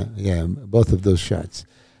 That's both of those shots.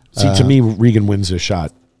 See, to me, Regan wins this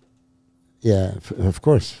shot. Yeah, of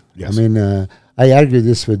course. Yes. I mean, I argued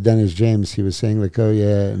this with Dennis James. He was saying like, oh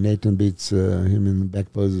yeah, Nathan beats him in the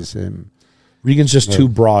back poses, and Regan's just too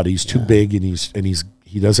broad. He's too big, and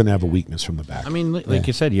he doesn't have a weakness from the back. I mean, like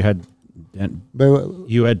you said, you had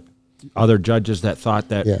other judges that thought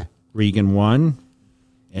that Regan won,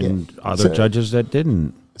 and other judges that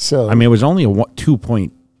didn't. So I mean, it was only a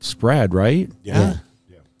 2-point spread, right? Yeah.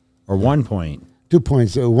 Or 1 point. 2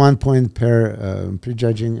 points, 1 point per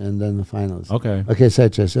prejudging, and then the finals. Okay,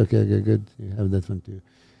 side chest. Okay, good. You have that one too.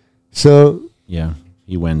 So yeah,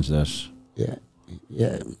 he wins this. Yeah.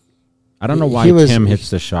 I don't know why Tim hits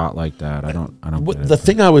the shot like that. I don't get it. The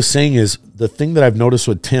thing I was saying is the thing that I've noticed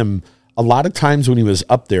with Tim, a lot of times when he was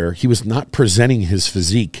up there, he was not presenting his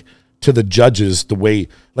physique to the judges the way,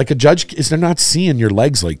 like a judge is, they're not seeing your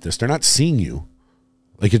legs like this. They're not seeing you.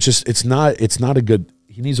 Like it's not a good,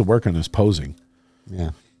 he needs to work on his posing.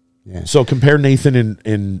 Yeah. So compare Nathan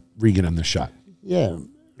and Regan on this shot. Yeah.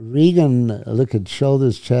 Regan, look at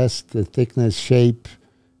shoulders, chest, the thickness, shape.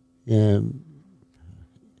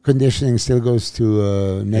 Conditioning still goes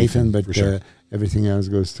to Nathan, but sure. Everything else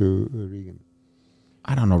goes to Regan.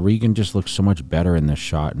 I don't know. Regan just looks so much better in this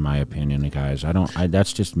shot, in my opinion, guys.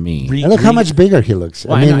 That's just me. And look how much bigger he looks.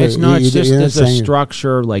 Well, I mean, it's just there's a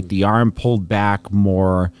structure, like the arm pulled back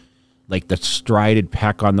more, like the strided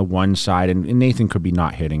pec on the one side, and Nathan could be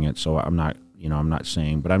not hitting it. So I'm not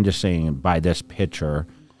saying, but I'm just saying by this picture,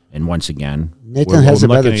 and once again, Nathan has a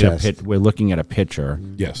better chest. We're looking at a picture.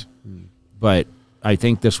 Yes, but I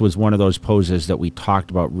think this was one of those poses that we talked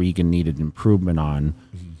about Regan needed improvement on,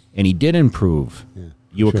 and he did improve. Yeah,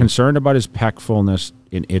 you were concerned about his pec fullness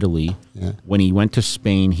in Italy. Yeah. When he went to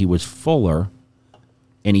Spain, he was fuller,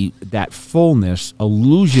 and that fullness,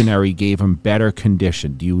 illusionary, gave him better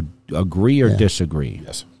condition. agree or disagree?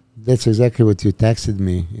 Yes. That's exactly what you texted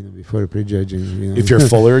me, before prejudging. If you're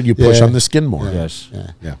fuller, you push Yeah. on the skin more. Yes.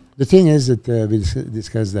 Yeah. The thing is that we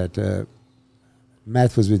discussed that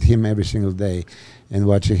Matt was with him every single day and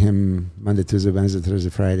watching him Monday, Tuesday, Wednesday,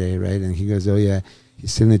 Thursday, Friday, right? And he goes, oh, yeah, he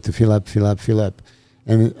still need to fill up.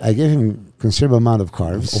 And I gave him considerable amount of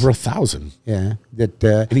carbs. Over 1,000. Yeah. That,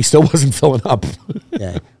 And he still wasn't filling up.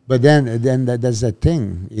 yeah. But then that's that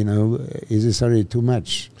thing, is this already too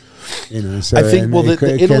much? So I think, well,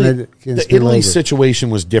 the Italy over.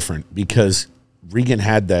 situation was different because Regan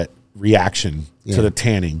had that reaction Yeah. to the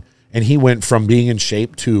tanning, and he went from being in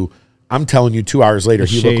shape to, I'm telling you, 2 hours later,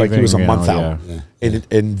 he looked like he was a Shaving, month out. Yeah.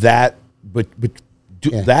 And that,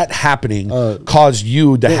 that happening caused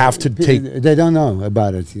you to have to take. They don't know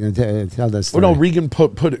about it. Tell that Oh story. no, Regan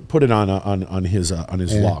put it on his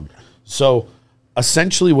vlog. So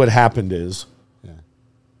essentially, what happened is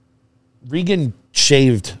Regan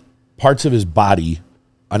shaved parts of his body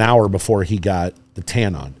an hour before he got the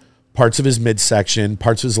tan on. Parts of his midsection,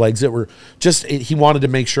 parts of his legs that were just, he wanted to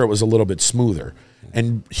make sure it was a little bit smoother.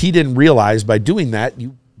 And he didn't realize by doing that,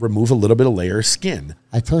 you remove a little bit of layer of skin.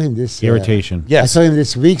 I told him this. Irritation. Yes. I told him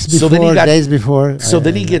this weeks before, days before. So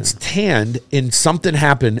then he gets tanned and something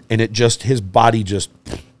happened and it just, his body just,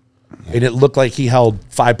 and it looked like he held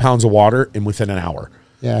 5 pounds of water and within an hour.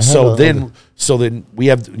 Yeah. So then we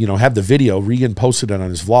have, have the video. Regan posted it on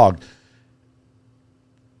his vlog.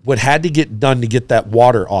 What had to get done to get that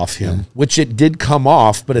water off him, which it did come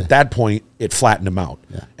off, but at that point it flattened him out.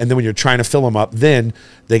 Yeah. And then when you're trying to fill him up, then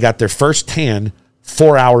they got their first tan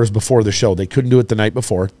 4 hours before the show. They couldn't do it the night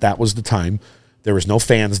before. That was the time. There was no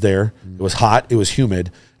fans there. It was hot. It was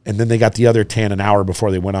humid. And then they got the other tan an hour before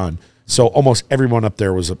they went on. So almost everyone up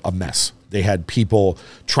there was a mess. They had people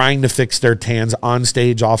trying to fix their tans on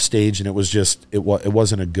stage, off stage, and it was just it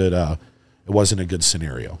wasn't a good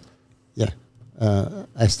scenario. Yeah.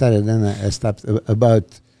 I started, then I stopped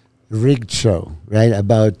about rigged show, right?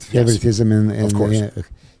 About favoritism and of course.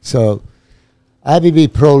 So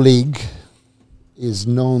IBB Pro League is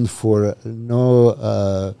known for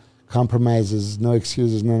no compromises, no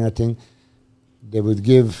excuses, no nothing. They would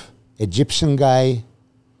give Egyptian guy,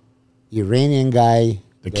 Iranian guy.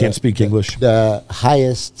 They can't speak English. The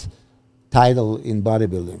highest title in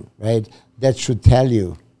bodybuilding, right? That should tell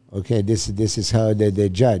you, okay, this is how they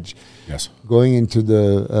judge. Yes. Going into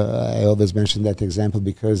I always mention that example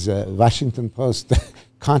because Washington Post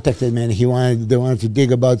contacted me and they wanted to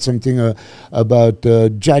dig about something about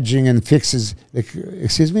judging and fixes. Like,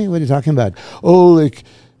 excuse me, what are you talking about? Oh, like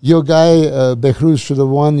your guy Behruz should have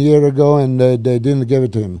won a year ago and they didn't give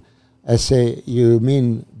it to him. I say, you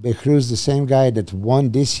mean Behruz, the same guy that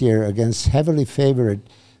won this year against heavily favored,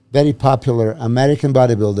 very popular American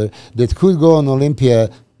bodybuilder that could go on Olympia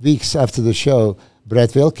weeks after the show,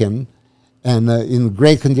 Brett Wilkin, and in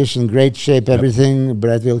great condition, great shape, everything.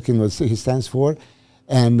 Brett Wilkin he stands for,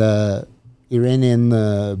 and Iranian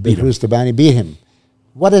Behruz Tabani beat him.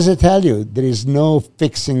 What does it tell you? There is no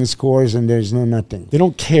fixing scores and there is no nothing. They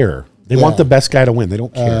don't care. They want the best guy to win. They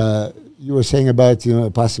don't care. You were saying about,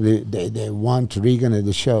 possibly they want Regan at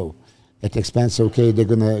the show at the expense, okay, they're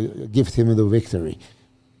going to give him the victory.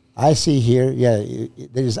 I see here,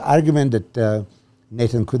 there is argument that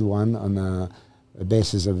Nathan could win on a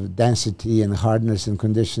basis of density and hardness and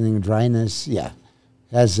conditioning, dryness,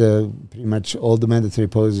 has pretty much all the mandatory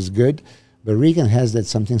poses good, but Regan has that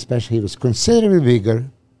something special. He was considerably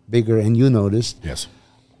bigger, and you noticed. Yes.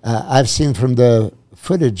 I've seen from the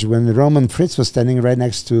footage when Roman Fritz was standing right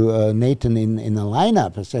next to Nathan in a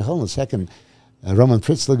lineup. I said, hold on a second, Roman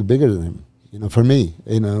Fritz looked bigger than him. For me,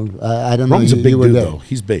 I don't Roman's know. a big dude, there. though.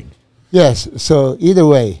 He's big. Yes. So either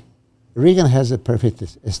way, Regan has a perfect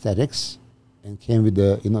aesthetics and came with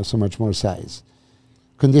so much more size.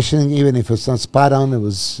 Conditioning, even if it's not spot on, it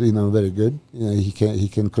was very good. He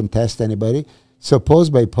can contest anybody. So pose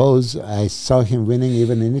by pose, I saw him winning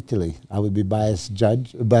even in Italy. I would be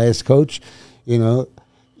biased coach.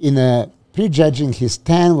 In prejudging, his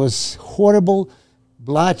tan was horrible,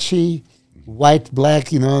 blotchy, white, black.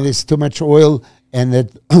 There's too much oil, and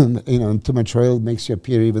that too much oil makes you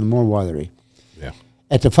appear even more watery. Yeah.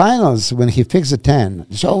 At the finals, when he fixed the tan,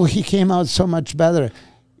 he came out so much better.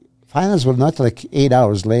 Finals were not like 8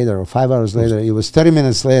 hours later or 5 hours later. It was 30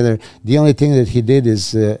 minutes later. The only thing that he did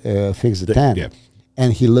is fix the tan. Yeah.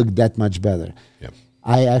 And he looked that much better. Yeah.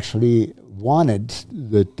 I actually wanted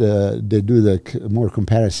that they do the more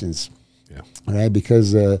comparisons. Yeah. Right?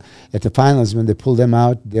 Because at the finals, when they pulled them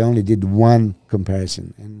out, they only did one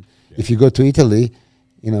comparison. And if you go to Italy,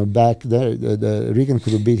 back there, the Regan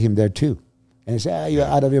could have beat him there too. And he said, you're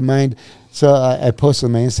out of your mind. So I posted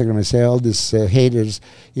on my Instagram. I say, all these haters,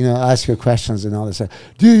 ask you questions and all this.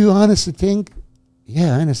 Do you honestly think?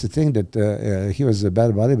 Yeah, I honestly think that he was a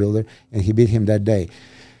better bodybuilder and he beat him that day.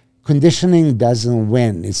 Conditioning doesn't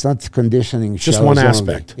win. It's not conditioning. Just one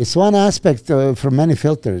aspect. It's one aspect from many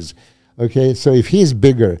filters. Okay, so if he's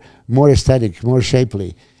bigger, more aesthetic, more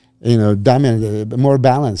shapely, dominant, more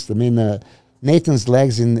balanced. I mean, Nathan's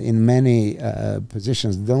legs in many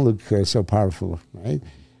positions don't look so powerful, right?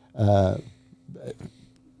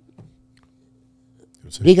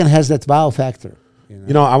 Regan has that wow factor.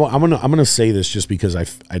 I'm gonna say this just because I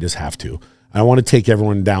just have to. I want to take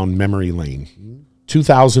everyone down memory lane.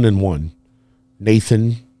 2001,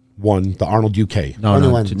 Nathan won the Arnold UK.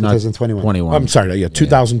 No, 2021. I'm sorry,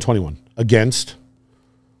 2021 against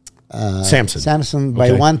Samson. Samson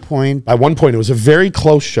by 1 point. By 1 point. It was a very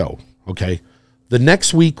close show. Okay. The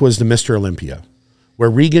next week was the Mr. Olympia, where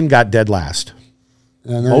Regan got dead last.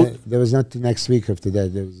 No, there was not the next week after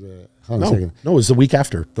that. There was hold on a second. No, it was the week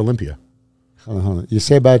after the Olympia. Hold on. You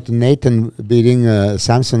say about Nathan beating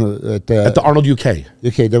Samson at the Arnold UK.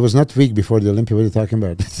 Okay, that was not week before the Olympia. What are you talking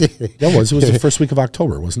about? It was the first week of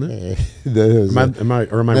October, wasn't it? Am I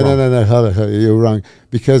wrong? No. Hold on, you're wrong.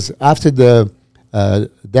 Because after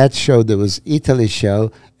that show, there was Italy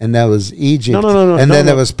show, and that was Egypt, then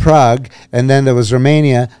there was Prague, and then there was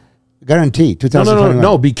Romania. Guarantee, 2021.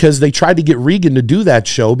 No, because they tried to get Regan to do that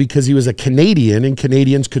show because he was a Canadian and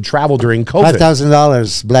Canadians could travel during COVID.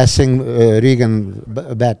 $5,000 blessing Regan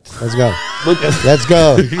bet. Let's go. Let's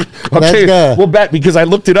go. Okay, Let's go. We'll bet because I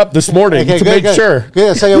looked it up this morning to make sure.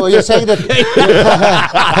 Good. So you're saying that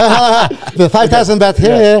the 5,000 bet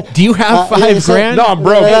here. Do you have $5,000? No, I'm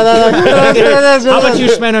broke. How much you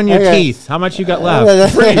spent on your teeth? How much you got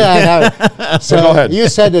left? So go ahead. You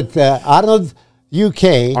said that Arnold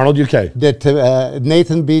UK. That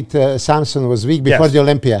Nathan beat Samson was week before the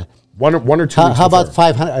Olympia. One or 2 weeks How about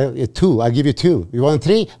 500? 2. I'll give you 2. You want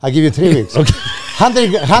 3? I'll give you 3 weeks. Okay.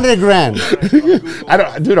 100 grand.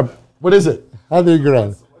 Dude, what is it? 100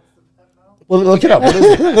 grand. Well, look it up. What is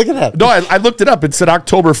it? Look it up. No, I looked it up. It said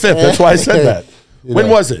October 5th. That's why I said that. When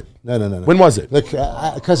was it? No. When was it? Look,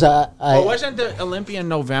 because wasn't the Olympia in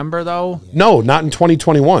November though? No, not in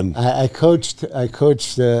 2021. I coached.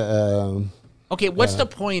 Okay, what's the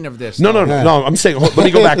point of this? No. I'm saying. Let me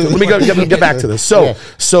go back. Let me get back to this.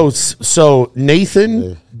 So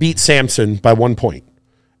Nathan beat Samson by 1 point,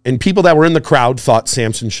 and people that were in the crowd thought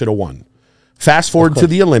Samson should have won. Fast forward to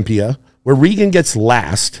the Olympia, where Regan gets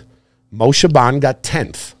last. Moshe Ban got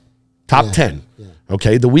 10th, top 10. Yeah.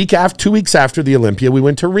 Okay, 2 weeks after the Olympia, we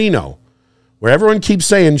went to Reno, where everyone keeps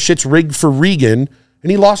saying shit's rigged for Regan,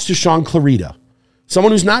 and he lost to Sean Clarita,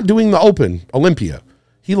 someone who's not doing the Open Olympia.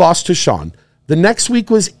 He lost to Sean. The next week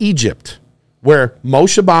was Egypt, where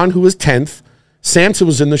Moshe Ban, who was 10th, Samson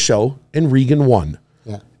was in the show, and Regan won.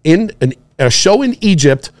 Yeah. In a show in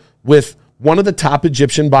Egypt with one of the top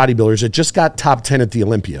Egyptian bodybuilders that just got top 10 at the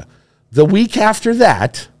Olympia. The week after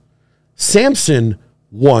that, Samson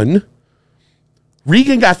won,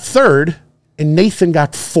 Regan got 3rd, and Nathan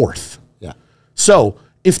got 4th. Yeah. So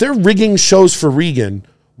if they're rigging shows for Regan,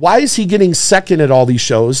 why is he getting 2nd at all these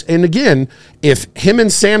shows? And again, if him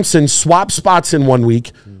and Samson swap spots in 1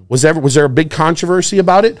 week, was there a big controversy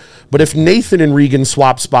about it? But if Nathan and Regan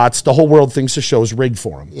swap spots, the whole world thinks the show's rigged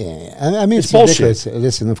for him. Yeah, I mean, it's bullshit.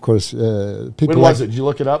 Listen, of course, people. When was it? Did you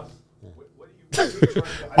look it up?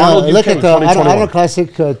 Look at the Arnold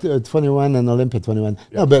Classic 21 and Olympia 21.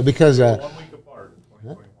 Yeah. No, but because 1 week apart,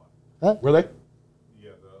 2021. Were they?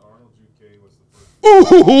 Yeah, the Arnold UK was the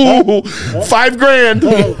first. Ooh,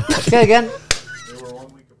 $5,000. Say again. They were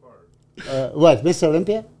 1 week apart. What, Mr.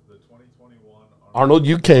 Olympia? The 2021 Arnold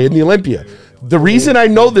UK and the Olympia. The reason I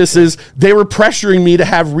know this is they were pressuring me to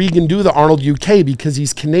have Regan do the Arnold UK because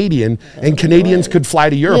he's Canadian and Canadians could fly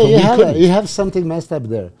to Europe, yeah, but we couldn't. You have something messed up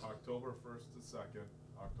there. October 1st to 2nd,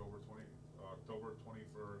 October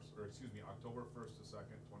 21st, or excuse me, October 1st to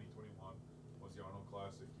 2nd, 2021 was the Arnold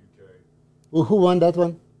Classic UK. Who won that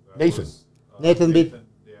one? Nathan. Nathan beat.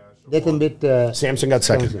 Nathan beat. Samson got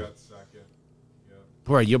 2nd. Got 2nd.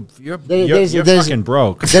 Boy, you're there's fucking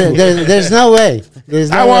broke. There's no way.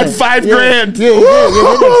 I won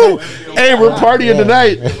 $5,000. Hey, we're partying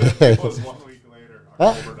tonight. It was 1 week later. The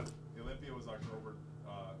Olympia was October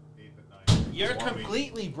 8th and 9th. You're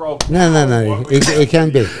completely broke. No. It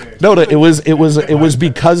can't be. No, it was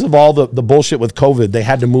because of all the bullshit with COVID. They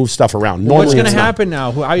had to move stuff around. Normally What's going to it's not. happen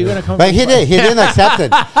now? How are you going to come? But he did. He didn't accept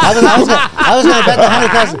it. I was going to bet the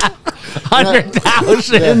 100,000.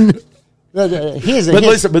 100,000.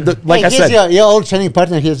 listen, like I said, your old training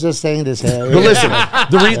partner. He's just saying this. But listen,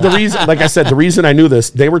 the reason, like I said, the reason I knew this,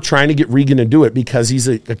 they were trying to get Regan to do it because he's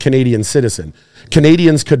a Canadian citizen.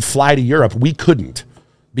 Canadians could fly to Europe. We couldn't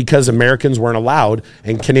because Americans weren't allowed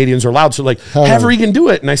and Canadians are allowed. So like, have Regan do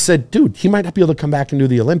it. And I said, dude, he might not be able to come back and do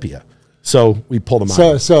the Olympia. So we pulled him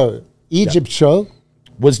out. So Egypt show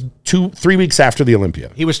was 2-3 weeks after the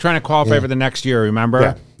Olympia. He was trying to qualify for the next year,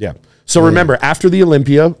 remember? Yeah. So remember, after the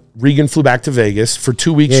Olympia, Regan flew back to Vegas. For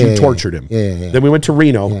 2 weeks, you tortured him. Then we went to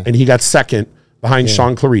Reno, and he got second behind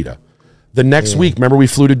Sean Clarita. The next week, remember, we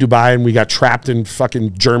flew to Dubai, and we got trapped in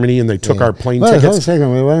fucking Germany, and they took our plane tickets. Hold a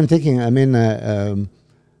second. What I'm thinking, I mean...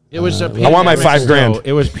 it was I want my $5,000.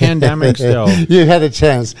 It was pandemic still. You had a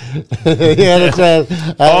chance. You had a chance.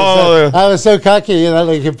 I was so cocky, you know,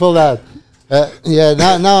 like you pulled out.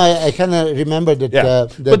 Now I kind of remember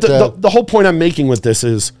that. But the whole point I'm making with this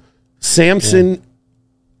is Samson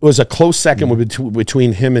was a close second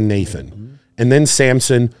between him and Nathan. And then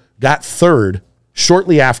Samson got third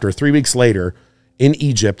shortly after, 3 weeks later, in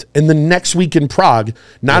Egypt. And the next week in Prague,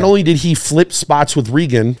 not only did he flip spots with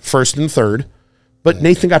Regan, first and third, but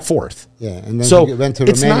Nathan got fourth. Yeah, and then he went to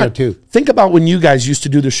Romania too. Think about when you guys used to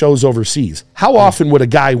do the shows overseas. How often would a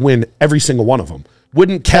guy win every single one of them?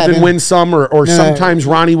 Wouldn't Kevin win some, or sometimes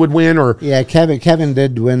Ronnie would win? Or Kevin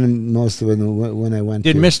did win most of it when I went.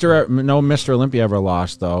 Did Mr. Olympia ever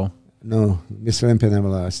lost though? No, Mr. Olympia never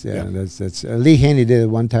lost. Yeah. That's Lee Haney did it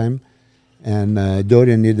one time, and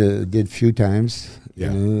Dorian did a few times.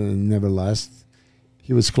 Yeah, never lost.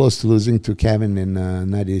 He was close to losing to Kevin in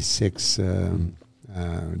 '96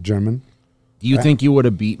 German. Do you think you would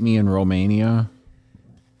have beat me in Romania?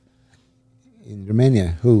 In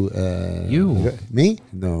Romania, who? You? Me?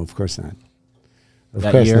 No, of course not. Of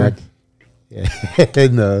That course year? not. Yeah.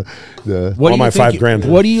 no. What do you think $5,000.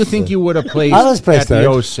 What do you think you would have placed I was placed at third.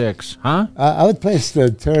 the 06? Huh? I would place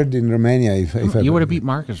the third in Romania if You would have beat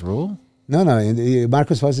Marcus Rule? No,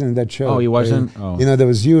 Marcus wasn't in that show. Oh, he wasn't? Oh. You know, there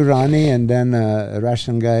was you, Ronnie, and then a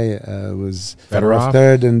Russian guy was Fedorov?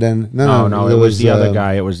 third, and then No, it was the other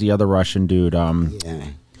guy. It was the other Russian dude.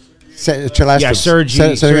 Sergey.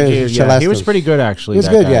 Yeah, he was pretty good actually. He was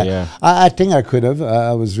that good, guy, yeah. I think I could have.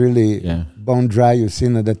 I was really bone dry. You've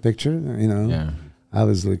seen that picture, you know. Yeah. I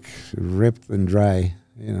was like ripped and dry,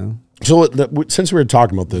 you know. So since we were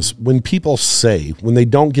talking about this, when people say when they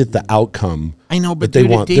don't get the outcome, I know, but they dude,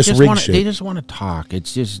 want they this rig shit. They just want to talk.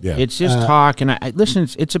 It's just talk, and I listen.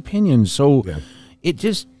 It's opinions, so it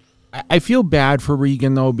just. I feel bad for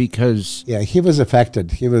Regan though because he was affected.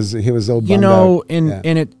 He was all bummed out.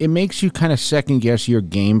 and it makes you kind of second guess your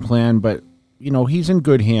game plan. But you know he's in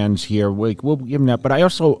good hands here. We'll give him that. But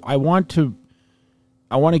I want to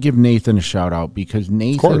give Nathan a shout out because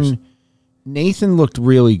Nathan looked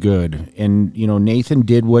really good, and you know Nathan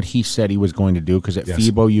did what he said he was going to do because at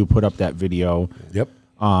FIBO you put up that video. Yep.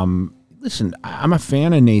 Listen, I'm a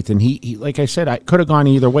fan of Nathan. He like I said, I could have gone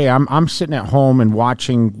either way. I'm sitting at home and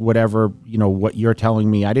watching whatever, you know, what you're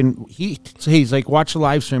telling me. He's like, watch the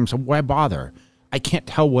live stream. So why bother? I can't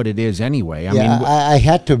tell what it is anyway. I mean, I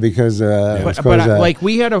had to because like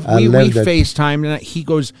we FaceTimed and he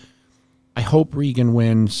goes, I hope Regan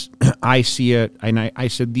wins. I see it, and I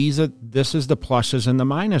said this is the pluses and the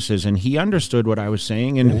minuses, and he understood what I was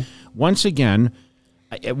saying. And once again.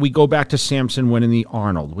 We go back to Samson winning the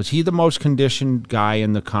Arnold. Was he the most conditioned guy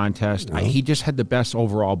in the contest? No. He just had the best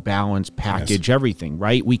overall balance, package, everything,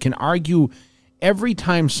 right? We can argue every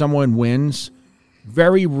time someone wins,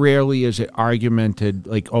 very rarely is it argumented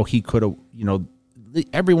like, oh, he could have, you know,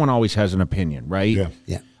 everyone always has an opinion, right?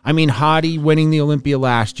 Yeah. I mean, Hadi winning the Olympia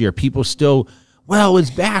last year, people still, well,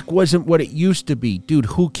 his back wasn't what it used to be. Dude,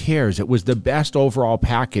 who cares? It was the best overall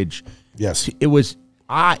package. Yes. It was...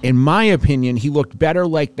 in my opinion, he looked better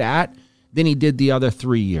like that than he did the other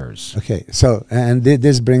 3 years. Okay, so, and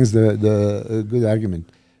this brings the good argument.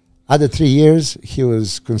 Other 3 years, he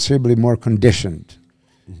was considerably more conditioned.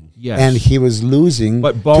 Yes. And he was losing.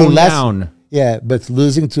 But bone down. Yeah, but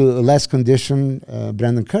losing to a less conditioned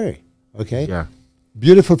Brandon Curry. Okay? Yeah.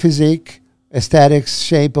 Beautiful physique, aesthetics,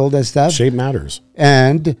 shape, all that stuff. Shape matters.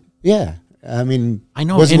 And, I mean, I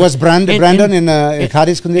know. Was Brandon in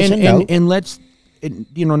Hadi's condition? No. And let's...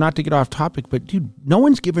 you know, not to get off topic, but dude, no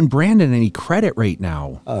one's giving Brandon any credit right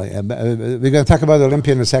now. Oh yeah, we're going to talk about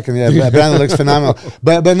Olympia in a second. Yeah, Brandon looks phenomenal,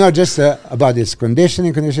 but not just about his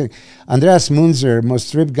conditioning. Andreas Munzer,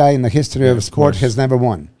 most ripped guy in the history of sport, has never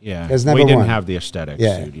won. Yeah, has never won. We didn't have the aesthetics.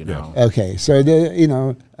 Yeah, dude, you know. Okay, so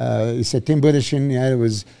you said Tim Budishin. Yeah, it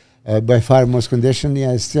was. By far most conditioned,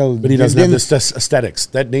 still. But he doesn't have the aesthetics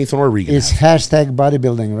that Nathan or Regan It's hashtag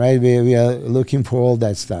bodybuilding, right? We are looking for all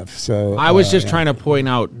that stuff. So I was just trying to point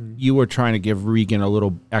out, you were trying to give Regan a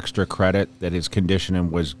little extra credit that his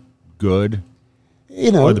conditioning was good,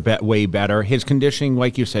 or way better. His conditioning,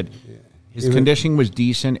 like you said, his conditioning was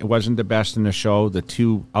decent. It wasn't the best in the show. The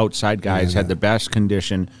two outside guys had the best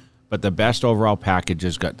condition, but the best overall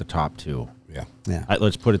packages got the top two. Yeah.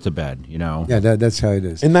 Let's put it to bed. Yeah, that's how it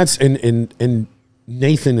is. And that's and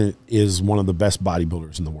Nathan is one of the best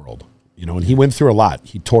bodybuilders in the world. And he went through a lot.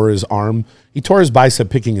 He tore his arm. He tore his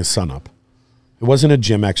bicep picking his son up. It wasn't a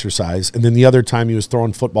gym exercise. And then the other time he was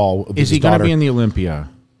throwing football with his daughter. Is he going to be in the Olympia?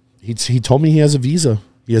 He told me he has a visa.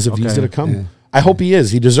 He has a visa to come. Yeah. I hope he is.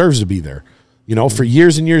 He deserves to be there. For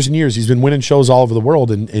years and years and years, he's been winning shows all over the world,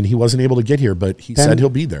 and he wasn't able to get here, but he said he'll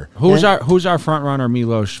be there. Who's our front runner,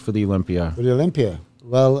 Milos, for the Olympia? For the Olympia?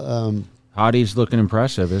 Well, Hadi's looking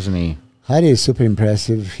impressive, isn't he? Hadi is super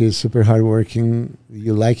impressive. He's super hardworking.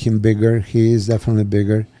 You like him bigger. He is definitely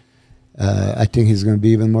bigger. I think he's going to be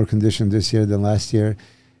even more conditioned this year than last year.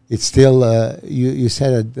 It's still, you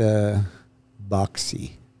said it,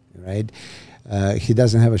 boxy, right? He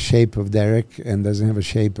doesn't have a shape of Derek and doesn't have a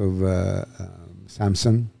shape of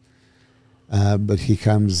Samson. But he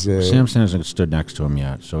comes... Samson hasn't stood next to him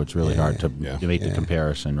yet, so it's really hard to make the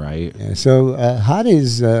comparison, right? Yeah. So Hadi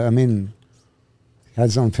is, had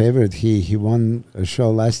his own favorite. He won a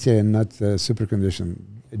show last year and not super condition.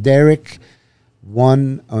 Derek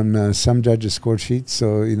won on some judges' score sheets,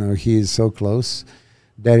 so he is so close.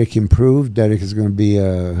 Derek improved. Derek is going to be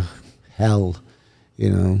hell.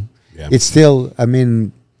 Yeah. It's still.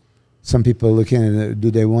 Some people are looking at it, do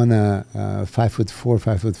they want a 5'4",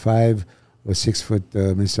 5'5", or 6 foot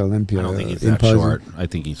Mr. Olympia? I don't think he's that short. I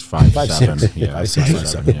think he's 5'7". Yeah,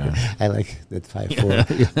 5'7". Yeah. I like that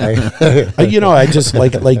 5'4". I just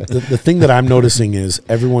like the thing that I'm noticing is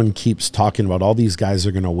everyone keeps talking about all these guys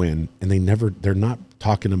are going to win, and they're not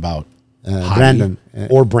talking about Brandon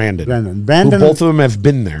or Brandon. Brandon, both of them have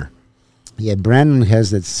been there. Yeah, Brandon has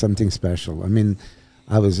that something special.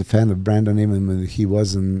 I was a fan of Brandon even when he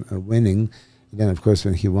wasn't winning. Then, of course,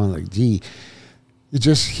 when he won, he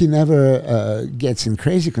never gets in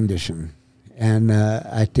crazy condition. And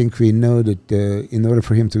I think we know that in order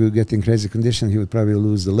for him to get in crazy condition, he would probably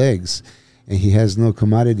lose the legs. And he has no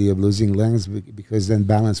commodity of losing legs because then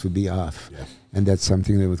balance would be off. Yeah. And that's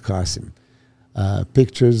something that would cost him.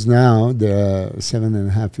 Pictures now, they're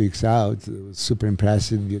 7.5 weeks out. It was super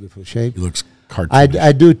impressive, beautiful shape. He looks cartoonish.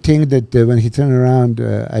 I do think that when he turned around,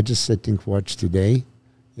 I think watched today.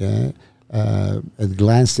 Yeah, at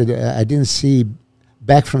glance, I didn't see.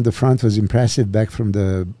 Back from the front was impressive. Back from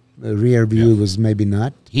the rear view was maybe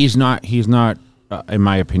not. He's not. In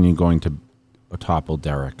my opinion, going to topple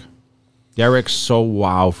Derek. Derek's so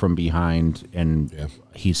wow from behind, and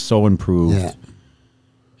he's so improved. Yeah.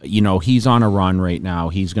 He's on a run right now.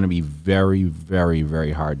 He's going to be very, very,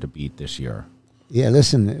 very hard to beat this year. Yeah,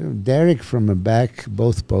 listen, Derek from the back,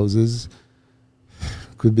 both poses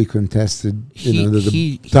could be contested.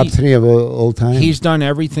 The top three of all time. He's done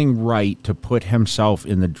everything right to put himself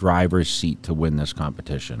in the driver's seat to win this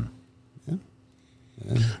competition. Yeah.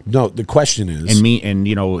 No, the question is,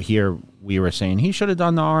 here we were saying he should have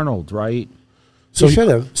done the Arnold, right? So he should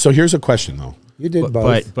have. So here's a question though. You did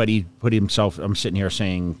both, but he put himself. I'm sitting here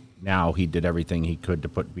saying now he did everything he could to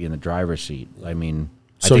be in the driver's seat. I think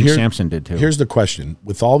Samson did too. Here's the question: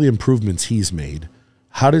 with all the improvements he's made,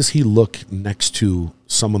 how does he look next to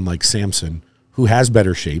someone like Samson, who has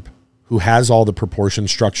better shape, who has all the proportion,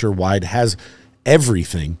 structure, wide, has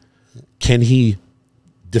everything? Can he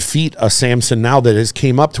defeat a Samson now that has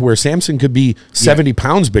came up to where Samson could be 70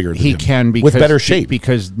 pounds bigger than him? He can with better shape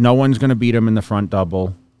because no one's going to beat him in the front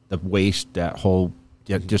double. The waist, that whole,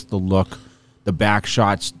 just the look, the back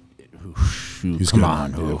shots. Come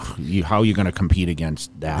on, how are you going to compete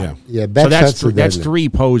against that? Yeah. Back so that's 3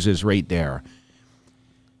 poses right there.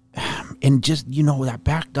 And just that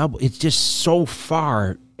back double, it's just so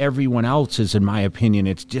far everyone else's, in my opinion.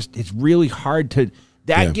 It's really hard to.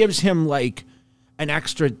 That gives him an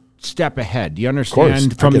extra step ahead. Do you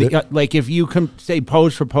understand? From if you can say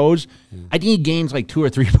pose for pose, I think he gains 2 or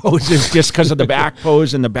 3 poses just because of the back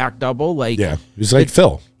pose and the back double. He's like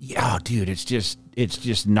Phil. Yeah, dude, it's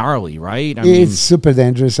just gnarly, right? It's super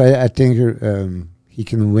dangerous. I think he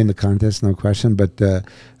can win the contest, no question. But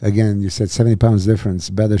again, you said 70 pounds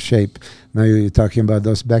difference, better shape. Now you're talking about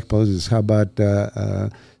those back poses. How about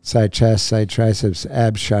side chest, side triceps,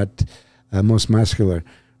 ab shot, most muscular?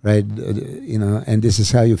 Right, and this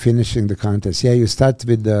is how you're finishing the contest. Yeah, you start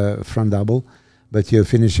with the front double, but you're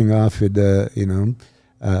finishing off with the,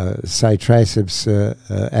 side triceps,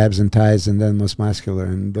 abs and thighs, and then most muscular.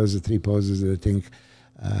 And those are 3 poses that I think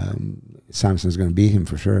Samson's going to beat him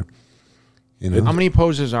for sure. You know? How many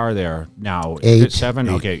poses are there now? Is 8. it 7?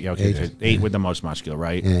 8. Okay, okay. 8 with the most muscular,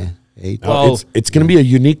 right? Yeah, 8. Well, it's going to be a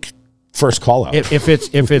unique first call out. If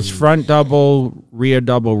it's front double,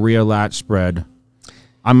 rear lat spread,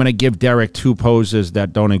 I'm going to give Derek 2 poses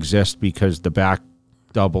that don't exist because the back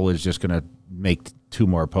double is just going to make 2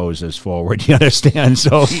 more poses forward. You understand?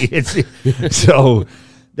 So so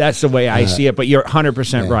that's the way I see it. But you're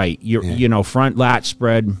 100% right. You know, front lat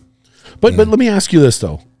spread. But let me ask you this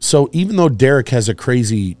though. So even though Derek has a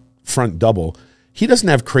crazy front double, he doesn't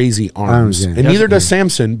have crazy arms, and neither does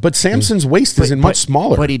Samson. But Samson's waist isn't much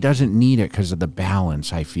smaller. But he doesn't need it because of the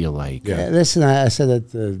balance, I feel like. Yeah. Listen, I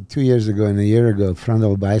said that 2 years ago and a year ago,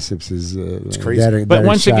 frontal biceps is it's crazy. But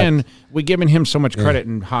once again, we're giving him so much credit,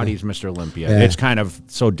 and Hottie's Mr. Olympia. Yeah. It's kind of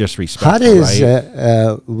so disrespectful, Hottie's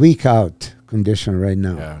right? week out condition right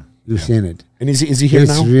now. Yeah. You've seen it. And is he here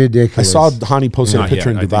It's now? ridiculous. I saw Hani posted a Not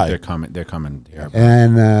picture yet. in I Dubai. think they're coming here.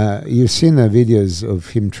 And you've seen the videos of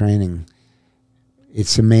him training.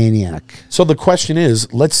 It's a maniac. So the question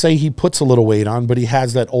is, let's say he puts a little weight on, but he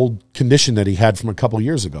has that old condition that he had from a couple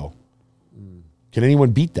years ago. Can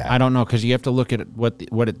anyone beat that? I don't know, because you have to look at what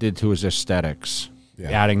it did to his aesthetics,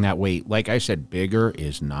 adding that weight. Like I said, bigger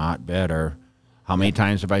is not better. How many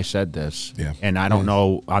times have I said this? Yeah. And I don't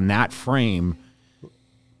know, on that frame,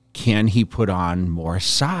 can he put on more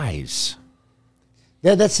size?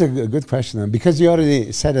 Yeah, that's a good question, because you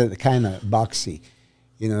already said it kind of boxy,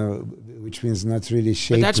 you know, which means not really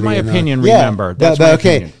shapely. But that's my you know. opinion, Yeah, remember. That's my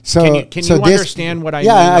opinion. So can so you this- understand what I mean?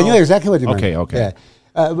 Yeah, I though? knew exactly what you meant. Okay.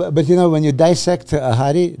 Yeah. But you know, when you dissect a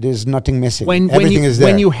Hadi, there's nothing missing. When Everything is there.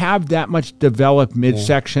 When you have that much developed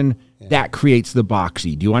midsection, that creates the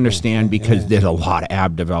boxy. Do you understand? Because there's a lot of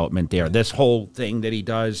ab development there. This whole thing that he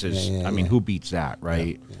does is, I mean, who beats that,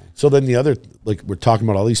 right? So then the other, like we're talking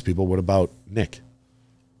about all these people, what about Nick?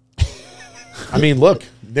 I mean, look,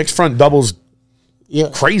 Nick's front double's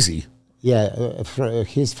crazy. Yeah,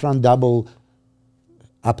 his front double,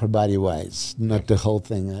 upper body wise, not the whole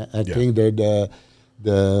thing. I think that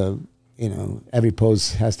the you know, every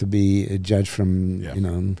pose has to be judged from you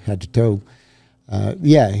know, head to toe.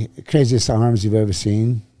 Craziest arms you've ever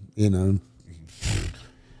seen. You know,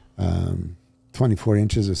 24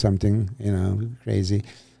 inches or something. You know, crazy.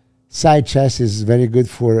 Side chest is very good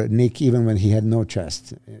for Nick, even when he had no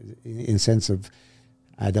chest. In sense of,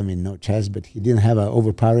 I don't mean no chest, but he didn't have an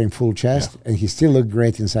overpowering full chest, and he still looked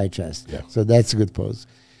great in side chest. Yeah. So that's a good pose.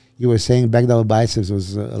 You were saying back double biceps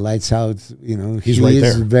was lights out. You know, he's right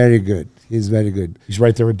there. Very good. He's very good. He's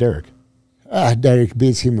right there with Derek. Derek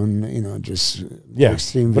beats him on, you know, just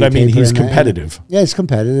extreme. But I mean, he's competitive. It's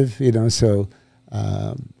competitive. You know, so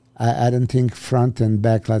I don't think front and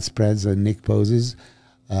back lat spreads are Nick poses.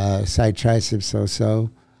 Side triceps so.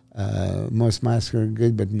 Most muscular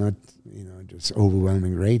good, but not, you know, just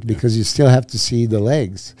overwhelming great, because you still have to see the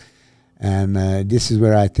legs. And this is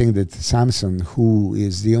where I think that Samson, who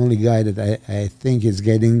is the only guy that I think is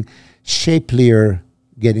getting shapelier,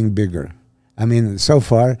 getting bigger. I mean, so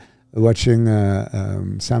far, watching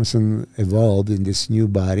Samson evolve in this new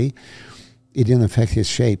body, it didn't affect his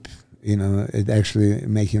shape. You know, it actually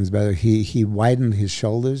made him better. He widened his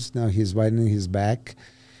shoulders. Now he's widening his back.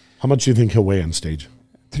 How much do you think he'll weigh on stage?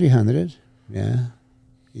 300,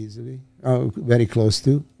 easily. Oh, very close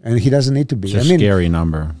to. And he doesn't need to be. It's a scary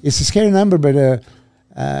number. It's a scary number, but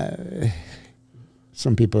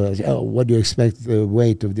some people say, oh, what do you expect the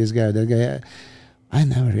weight of this guy or that guy? I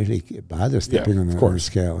never really bother stepping on the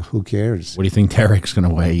scale. Who cares? What do you think Derek's going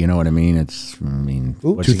to weigh? You know what I mean? It's, I mean,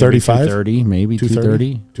 235? 230, maybe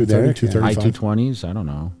 230? 230, High 235? 220s? I don't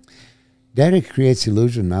know. Derek creates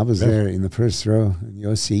illusion. I was there in the first row in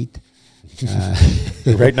your seat.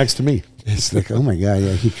 Right next to me. It's like, oh my God,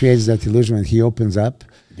 he creates that illusion when he opens up.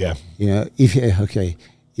 Yeah. You know, if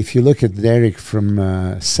you look at Derek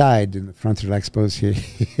from side in the front relax pose here,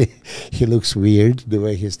 he looks weird the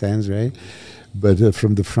way he stands, right? But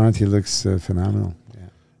from the front, he looks phenomenal. Yeah.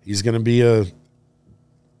 He's gonna be a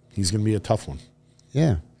tough one.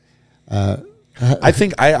 Yeah.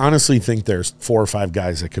 I honestly think there's 4 or 5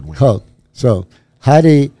 guys that could win. Oh, so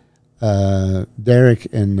Hadi, Derek,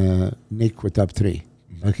 and Nick were top 3.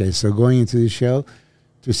 Okay, so going into the show,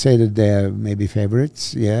 to say that they're maybe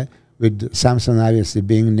favorites, with Samson obviously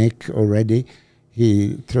being Nick already,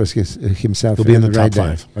 he throws himself He'll be in the right top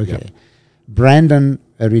there. 5. Okay. Yeah. Brandon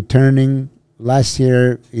returning last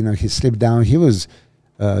year, you know, he slipped down. He was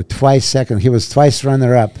twice second. He was twice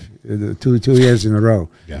runner-up, 2 years in a row.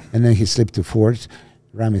 Yeah. And then he slipped to 4th.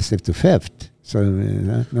 Rami slipped to 5th. So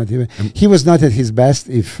not even. He was not at his best.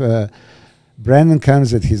 If Brandon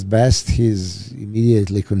comes at his best, he's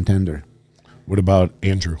immediately contender. What about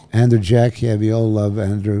Andrew? Andrew Jack, yeah, we all love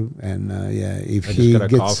Andrew, and if I he just got a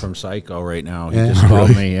gets call from Psycho right now. He Yeah. just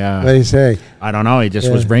called me. Yeah, what do you say? I don't know. He just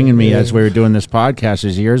was bringing me as we were doing this podcast.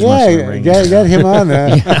 His ears must have been ringing. Get him on.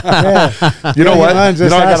 You know what? I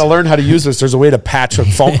got to learn how to use this. There's a way to patch a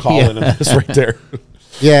phone call in this right there.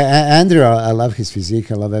 Yeah, Andrew, I love his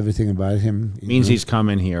physique. I love everything about him. Means he's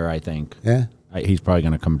coming here, I think. Yeah. He's probably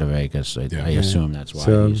going to come to Vegas. I assume that's why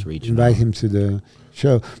So he's reaching invite out. him to the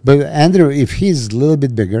show. But Andrew, if he's a little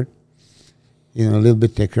bit bigger, a little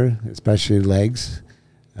bit thicker, especially legs,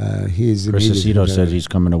 he's Chris immediately Aceto says better. he's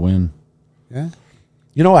coming to win. Yeah.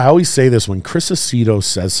 You know, I always say this, when Chris Aceto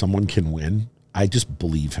says someone can win, I just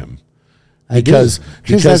believe him. Because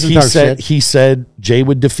he said Jay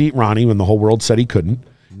would defeat Ronnie when the whole world said he couldn't,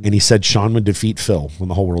 and he said Sean would defeat Phil when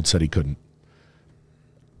the whole world said he couldn't.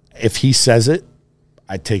 If he says it,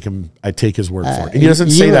 I take his word for it. And he doesn't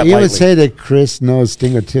say that lightly. You would say that Chris knows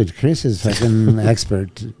thing or two. Chris is fucking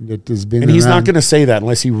expert that has been And he's around. not going to say that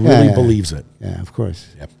unless he really believes it. Yeah, of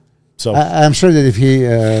course. Yep. So I'm sure that if he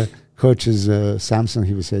coaches Samson,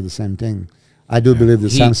 he would say the same thing. I do believe that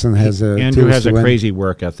Samson has a Andrew tools has to a win. crazy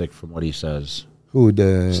work ethic from what he says. Who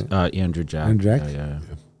Andrew Jack. Andrew Jack? Yeah.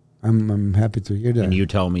 I'm happy to hear that. And you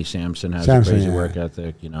tell me Samson has Samson, a crazy yeah. work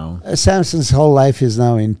ethic, Samson's whole life is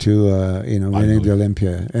now into winning the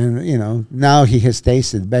Olympia, and now he has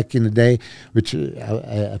tasted. Back in the day, which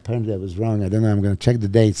apparently I was wrong. I don't know. I'm going to check the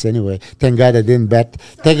dates anyway. Thank God I didn't bet.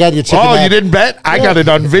 Thank God you checked. Oh, you didn't bet? I got it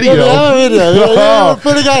on video.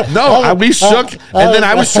 No, we shook, and then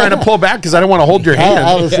I was trying to pull back because I didn't want to hold your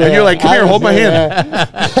hand. And you're like, "Come here, hold my hand."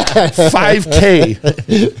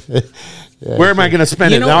 5K. Where am I going to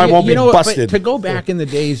spend it? Now I won't be busted. But to go back in the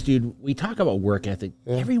days, dude, we talk about work ethic.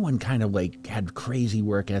 Everyone kind of had crazy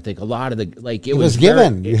work ethic. A lot of the it was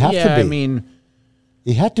given. You have to be. I mean,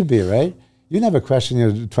 you had to be, right? You never question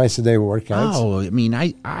your twice a day workouts. Oh, I mean,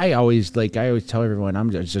 I always tell everyone I'm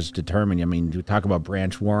just determined. I mean, we talk about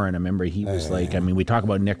Branch Warren. I remember he was I mean, we talk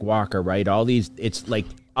about Nick Walker, right? All these, it's like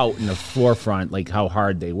out in the forefront, like how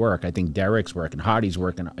hard they work. I think Derek's working, Hottie's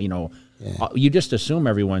working, you just assume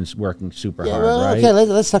everyone's working super hard, right? Okay,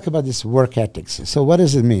 let's talk about this work ethics. So what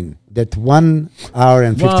does it mean? That 1 hour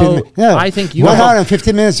and 15 minutes? No, I think 1 hour and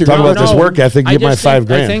 15 minutes. Talk about this work ethic, get my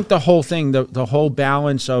 $5,000. I think the whole thing, the whole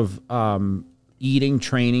balance of eating,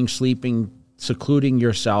 training, sleeping, secluding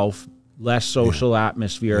yourself, less social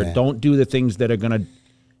atmosphere. Yeah. Don't do the things that are going to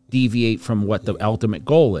deviate from what the ultimate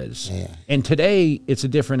goal is. Yeah. And today, it's a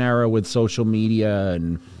different era with social media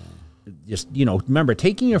and just, remember,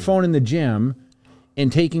 taking your phone in the gym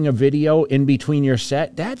and taking a video in between your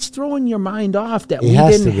set, that's throwing your mind off that we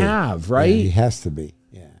didn't have, right? Yeah, it has to be,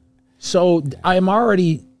 yeah. So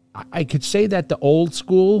I could say that the old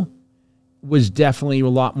school was definitely a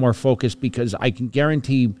lot more focused because I can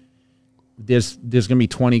guarantee there's going to be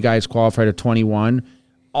 20 guys qualified at 21.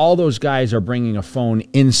 All those guys are bringing a phone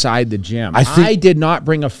inside the gym. I did not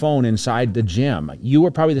bring a phone inside the gym. You were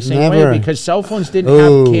probably the same way because cell phones didn't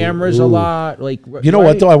have cameras a lot. Like, you know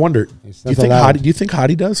what though? I wonder. Do you think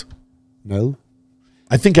Hottie does? No.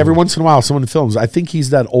 I think every once in a while someone films. I think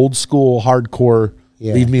he's that old school hardcore.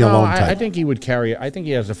 Yeah. Leave me alone type. I think he would carry it. I think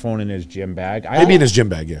he has a phone in his gym bag. Maybe in his gym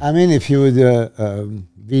bag, yeah. I mean, if you would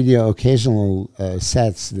video occasional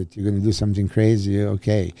sets that you're going to do something crazy,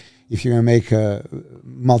 okay. If you're going to make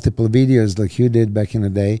multiple videos like you did back in the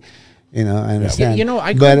day, I understand. Yeah, I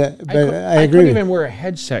agree. couldn't even wear a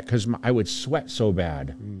headset because I would sweat so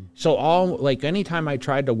bad. So anytime I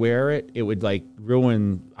tried to wear it, it would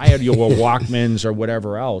ruin. I had your Walkmans or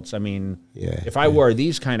whatever else. I mean, if I wore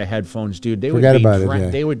these kind of headphones, dude, they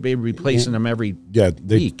would be replacing them every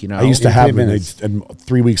week. I used to have them, and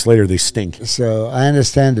 3 weeks later they stink. So I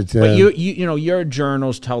understand it. But your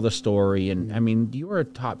journals tell the story, and I mean, you were a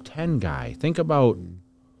top 10 guy. Think about.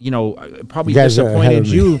 Probably disappointed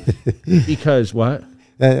you because what?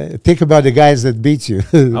 Think about the guys that beat you.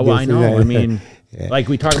 I know. I mean, like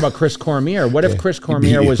we talked about Chris Cormier. What if Chris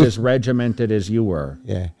Cormier was as regimented as you were?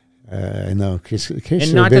 Yeah, I know. Chris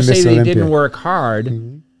and not to say that he didn't work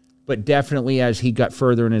hard, but definitely as he got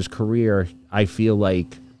further in his career, I feel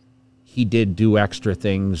like he did do extra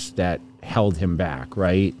things that held him back,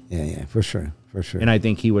 right? Yeah, for sure. And I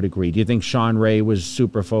think he would agree. Do you think Sean Ray was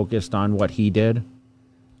super focused on what he did?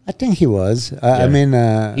 I think he was. I mean,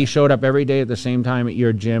 he showed up every day at the same time at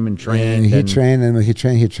your gym and trained. He trained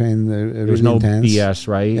there was no intense. BS,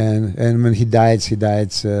 right? And when he diets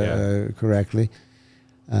correctly.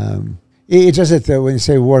 It's just that when you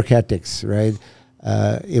say work ethics, right?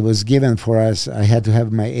 It was given for us. I had to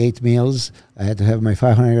have my 8 meals. I had to have my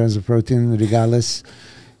 500 grams of protein, regardless.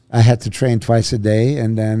 I had to train twice a day,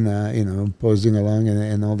 and then posing along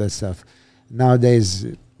and all that stuff. nowadays,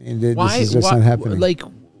 this is just not happening. Like,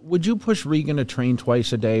 would you push Regan to train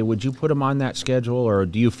twice a day? Would you put him on that schedule, or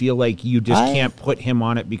do you feel like you just can't put him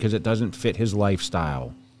on it because it doesn't fit his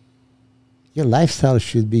lifestyle? Your lifestyle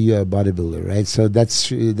should be you're a bodybuilder, right? So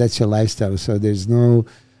that's your lifestyle. So there's no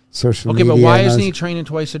social media. Okay, but why isn't he training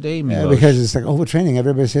twice a day, Milos? Because it's like overtraining.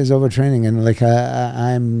 Everybody says overtraining, and like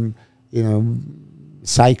I'm,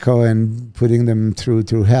 psycho and putting them through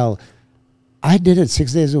hell. I did it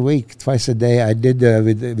 6 days a week, twice a day. I did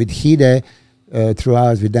with Hide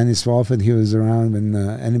throughout, with Dennis Wolf, and he was around, and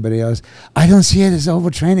anybody else. I don't see it as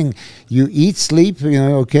overtraining. You eat, sleep,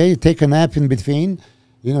 okay, take a nap in between,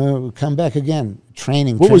 come back again.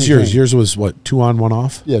 Training. What was yours? Yours was what, 2 on, 1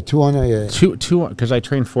 off? Yeah, 2 on. Yeah. Two, because I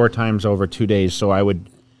trained 4 times over 2 days. So I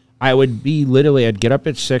would be literally, I'd get up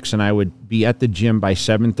at 6 and I would be at the gym by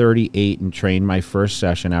 7:30, 8 and train my first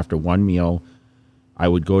session after 1 meal. I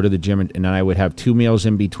would go to the gym and then I would have 2 meals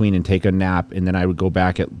in between and take a nap. And then I would go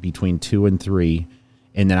back at between 2 and 3.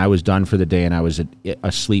 And then I was done for the day and I was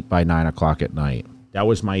asleep by 9 o'clock at night. That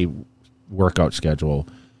was my workout schedule.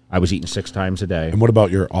 I was eating 6 times a day. And what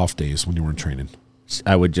about your off days when you weren't training?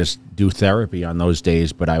 I would just do therapy on those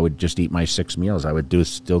days, but I would just eat my 6 meals. I would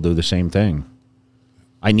still do the same thing.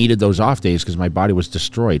 I needed those off days because my body was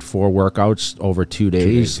destroyed. 4 workouts over 2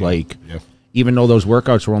 days. Even though those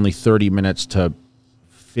workouts were only 30 minutes to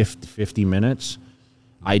 50 minutes,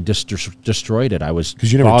 I just destroyed it. I was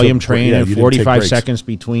volume training, 45 seconds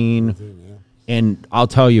between. And I'll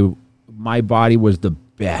tell you, my body was the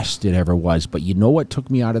best it ever was. But you know what took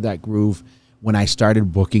me out of that groove? When I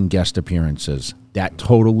started booking guest appearances. That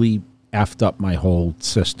totally effed up my whole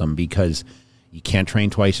system because you can't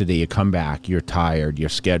train twice a day. You come back, you're tired, your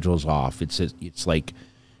schedule's off. It's like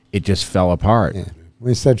it just fell apart. Yeah.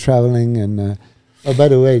 We started traveling, and oh, by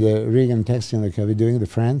the way, the Regan texting like, "Are we doing the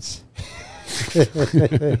France?" It's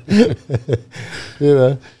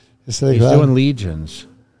like, he's doing Legions.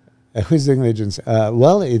 Who's doing Legions?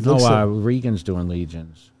 Well, it looks. Regan's doing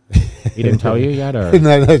Legions. He didn't tell you yet, or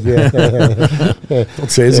no, not yet. Don't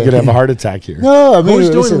say he's going to have a heart attack here. No, I mean, who's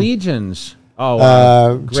doing Legions?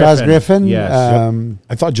 Oh, Charles Griffin. Yes.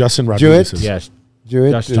 I thought Justin Rodriguez. Yes.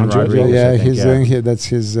 Jewett. Justin Rodriguez. Yeah, he's doing it. That's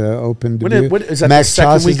his open debut. When is that? Max the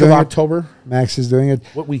second week of October. Max is doing it.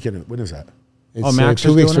 What weekend? When is that? It's, Max 2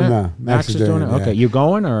 is weeks doing from it? now. Max is doing it. Yeah. Okay, you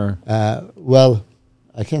going or? Well,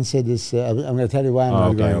 I can't say this. I'm going to tell you why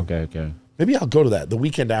I'm not going. Okay. Maybe I'll go to that. The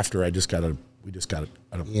weekend after, we just got an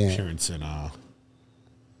appearance in. Oh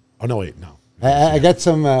no! Wait, no. I got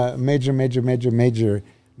some major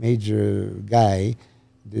guy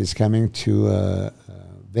is coming to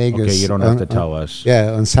Vegas. Okay, you don't have to tell us.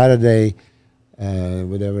 Yeah, on Saturday,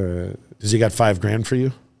 whatever. Does he got $5,000 for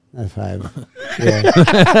you? Not 5. Yeah.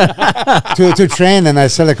 to train, and I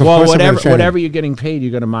said, like, of course, whatever you're getting paid,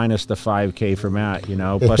 you're going to minus the $5K for Matt,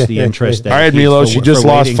 plus the interest. All right, Milos, you just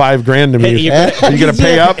lost $5,000 to me. Are you going to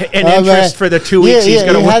pay up? And interest for the 2 weeks he's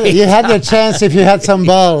going to wait. You had the chance if you had some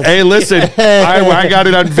balls. Hey, listen, I got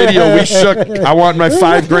it on video. We shook. I want my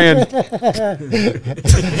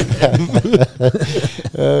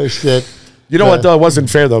 $5,000. Oh, shit. You know what, though? It wasn't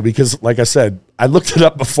fair, though, because, like I said, I looked it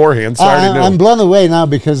up beforehand, so I already knew. I'm blown away now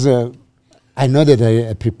because I know that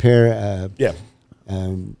I prepare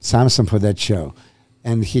Samson for that show.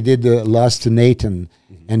 And he did lost to Nathan.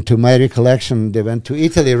 And to my recollection, they went to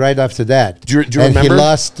Italy right after that. Do you and remember? He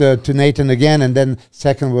lost to Nathan again, and then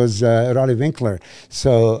second was Rolly Winkler.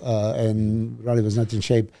 So, and Rolly was not in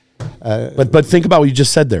shape. But think about what you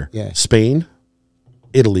just said there. Yeah. Spain,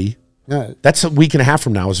 Italy. That's a week and a half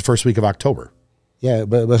from now. Is the first week of October. Yeah,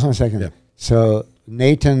 but hold on a second. Yeah. So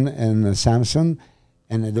Nathan and Samson,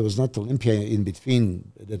 and there was not Olympia in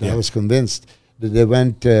between. That I was convinced that they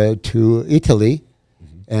went to Italy,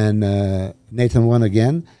 and Nathan won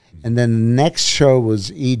again. And then the next show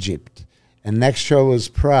was Egypt, and next show was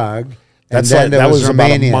Prague. And then that was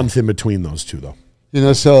Romania. about a month in between those two, though.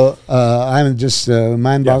 So I'm just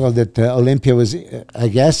mind-boggled that Olympia was, I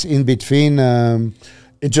guess, in between.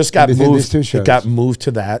 It just got moved. It got moved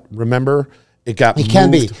to that. Remember, it got moved. It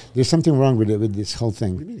can't be. There's something wrong with this whole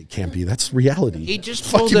thing. What do you mean it can't be? That's reality. He just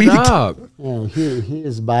pulled it up. Oh, he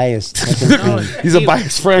is biased. He's a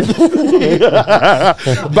biased friend.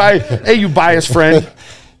 Hey, you biased friend.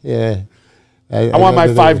 Yeah. I want my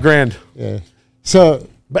 $5,000. Yeah. So,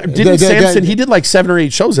 but didn't Samson? He did like 7 or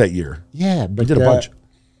 8 shows that year. Yeah, but he did a bunch.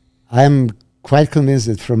 I'm quite convinced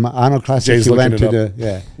that from Arnold Classic he went to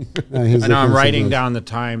the and I'm writing down the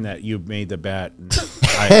time that you made the bet. And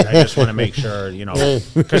I just want to make sure,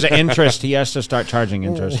 because of interest, he has to start charging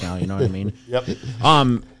interest now. You know what I mean? Yep.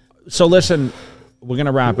 So listen, we're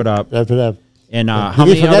gonna wrap it up. And how Did you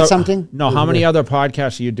many forget other something? No, how many other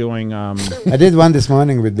podcasts are you doing? I did one this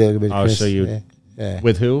morning with Oh, Chris. so you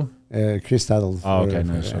with who? Chris Tuttle. Oh, okay,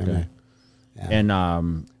 nice. Okay. And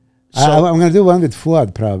I'm going to do one with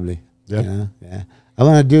Fuad probably. Yeah. Yeah. I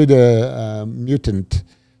want to do the mutant.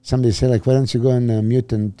 Somebody said, like, why don't you go on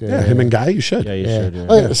mutant? Yeah, him and Guy, you should. yeah, you should. Yeah.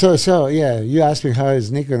 Oh, yeah. So yeah, you asked me how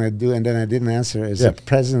is Nick going to do, and then I didn't answer. As the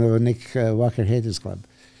president of Nick Walker Haters Club.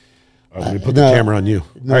 We put the camera on you.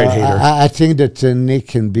 No, All right, hater. I think that Nick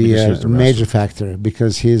can be just a use the major factor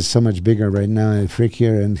because he's so much bigger right now and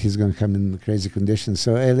freakier, and he's going to come in crazy conditions.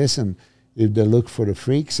 So, hey, listen, if they look for the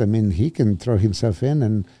freaks, I mean, he can throw himself in,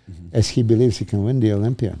 and as he believes he can win the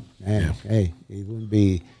Olympia. Hey, it wouldn't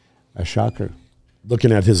be a shocker.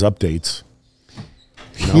 Looking at his updates,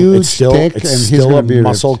 Huge it's still, stick, it's and he's still gonna a be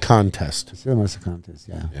muscle ripped. contest. It's still a muscle contest,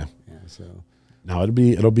 yeah. So No,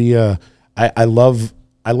 it'll be.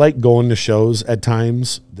 I like going to shows at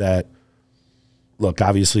times that. Look,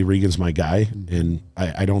 obviously Regan's my guy, and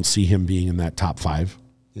I don't see him being in that top 5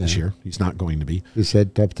 this year. He's not going to be. you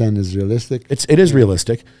said top 10 is realistic. It is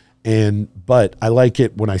realistic, but I like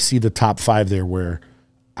it when I see the top 5 there where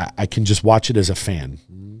I can just watch it as a fan,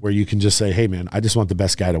 where you can just say, "Hey, man, I just want the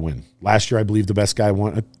best guy to win." Last year, I believe the best guy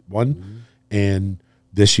won, and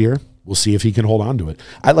this year we'll see if he can hold on to it.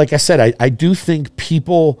 Like I said, I do think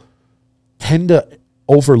people tend to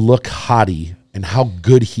overlook Hadi and how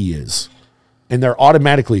good he is. And they're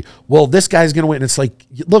automatically, well, this guy's going to win. And it's like,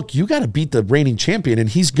 look, you got to beat the reigning champion, and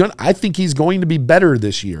I think he's going to be better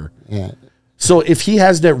this year. Yeah. So if he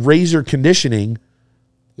has that razor conditioning,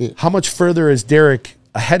 how much further is Derek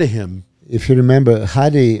ahead of him? If you remember,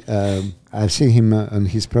 Hadi, I've seen him on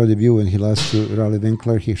his pro debut when he lost to Rolly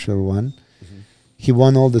Winkler. He should have won. He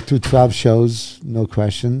won all the 212 shows, no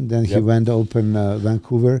question. Then he went open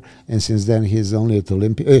Vancouver, and since then he's only at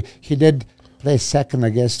Olympia. He did play second,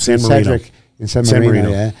 I guess, to Cedric in San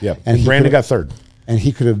Marino. Yeah. And Brandon got third. And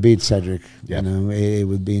he could have beat Cedric. Yeah. You know, it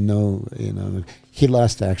would be no, he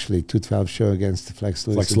lost actually 212 show against Flex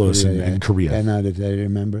Lewis in Korea. And now that I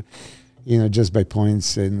remember, just by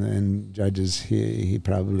points and judges, he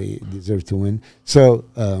probably deserved to win. So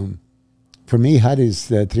for me, Hadi's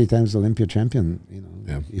 3 times Olympia champion.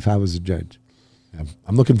 If I was a judge. Yeah.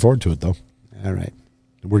 I'm looking forward to it though. All right,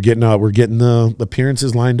 we're getting the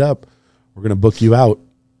appearances lined up. We're gonna book you out.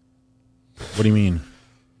 What do you mean?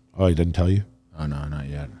 Oh, he didn't tell you? Oh, no, not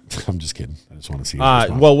yet. I'm just kidding. I just want to see.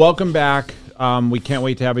 Well, welcome back. We can't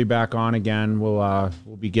wait to have you back on again. We'll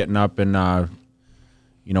be getting up, and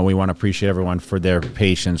we want to appreciate everyone for their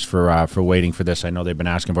patience for waiting for this. I know they've been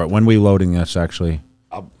asking for it. When are we loading this? Actually,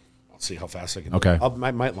 I'll see how fast I can. Okay,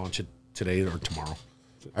 I might launch it today or tomorrow.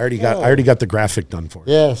 I already got the graphic done for it.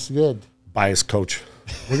 Yes, good. Bias coach.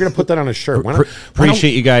 We're gonna put that on a shirt.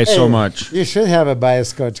 Appreciate you guys so much. You should have a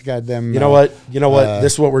bias coach, goddamn. You know what?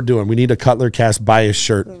 This is what we're doing. We need a Cutler Cast bias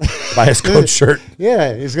shirt, bias coach shirt. Yeah,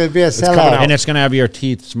 it's gonna be a sellout, and it's gonna have your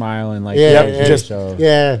teeth smiling like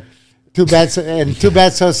Too bad, too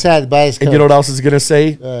bad, so sad. Bias coach. And you know what else is gonna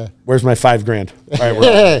say? Where's my $5,000? All right,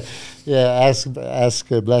 we're yeah.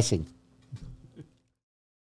 Ask a blessing.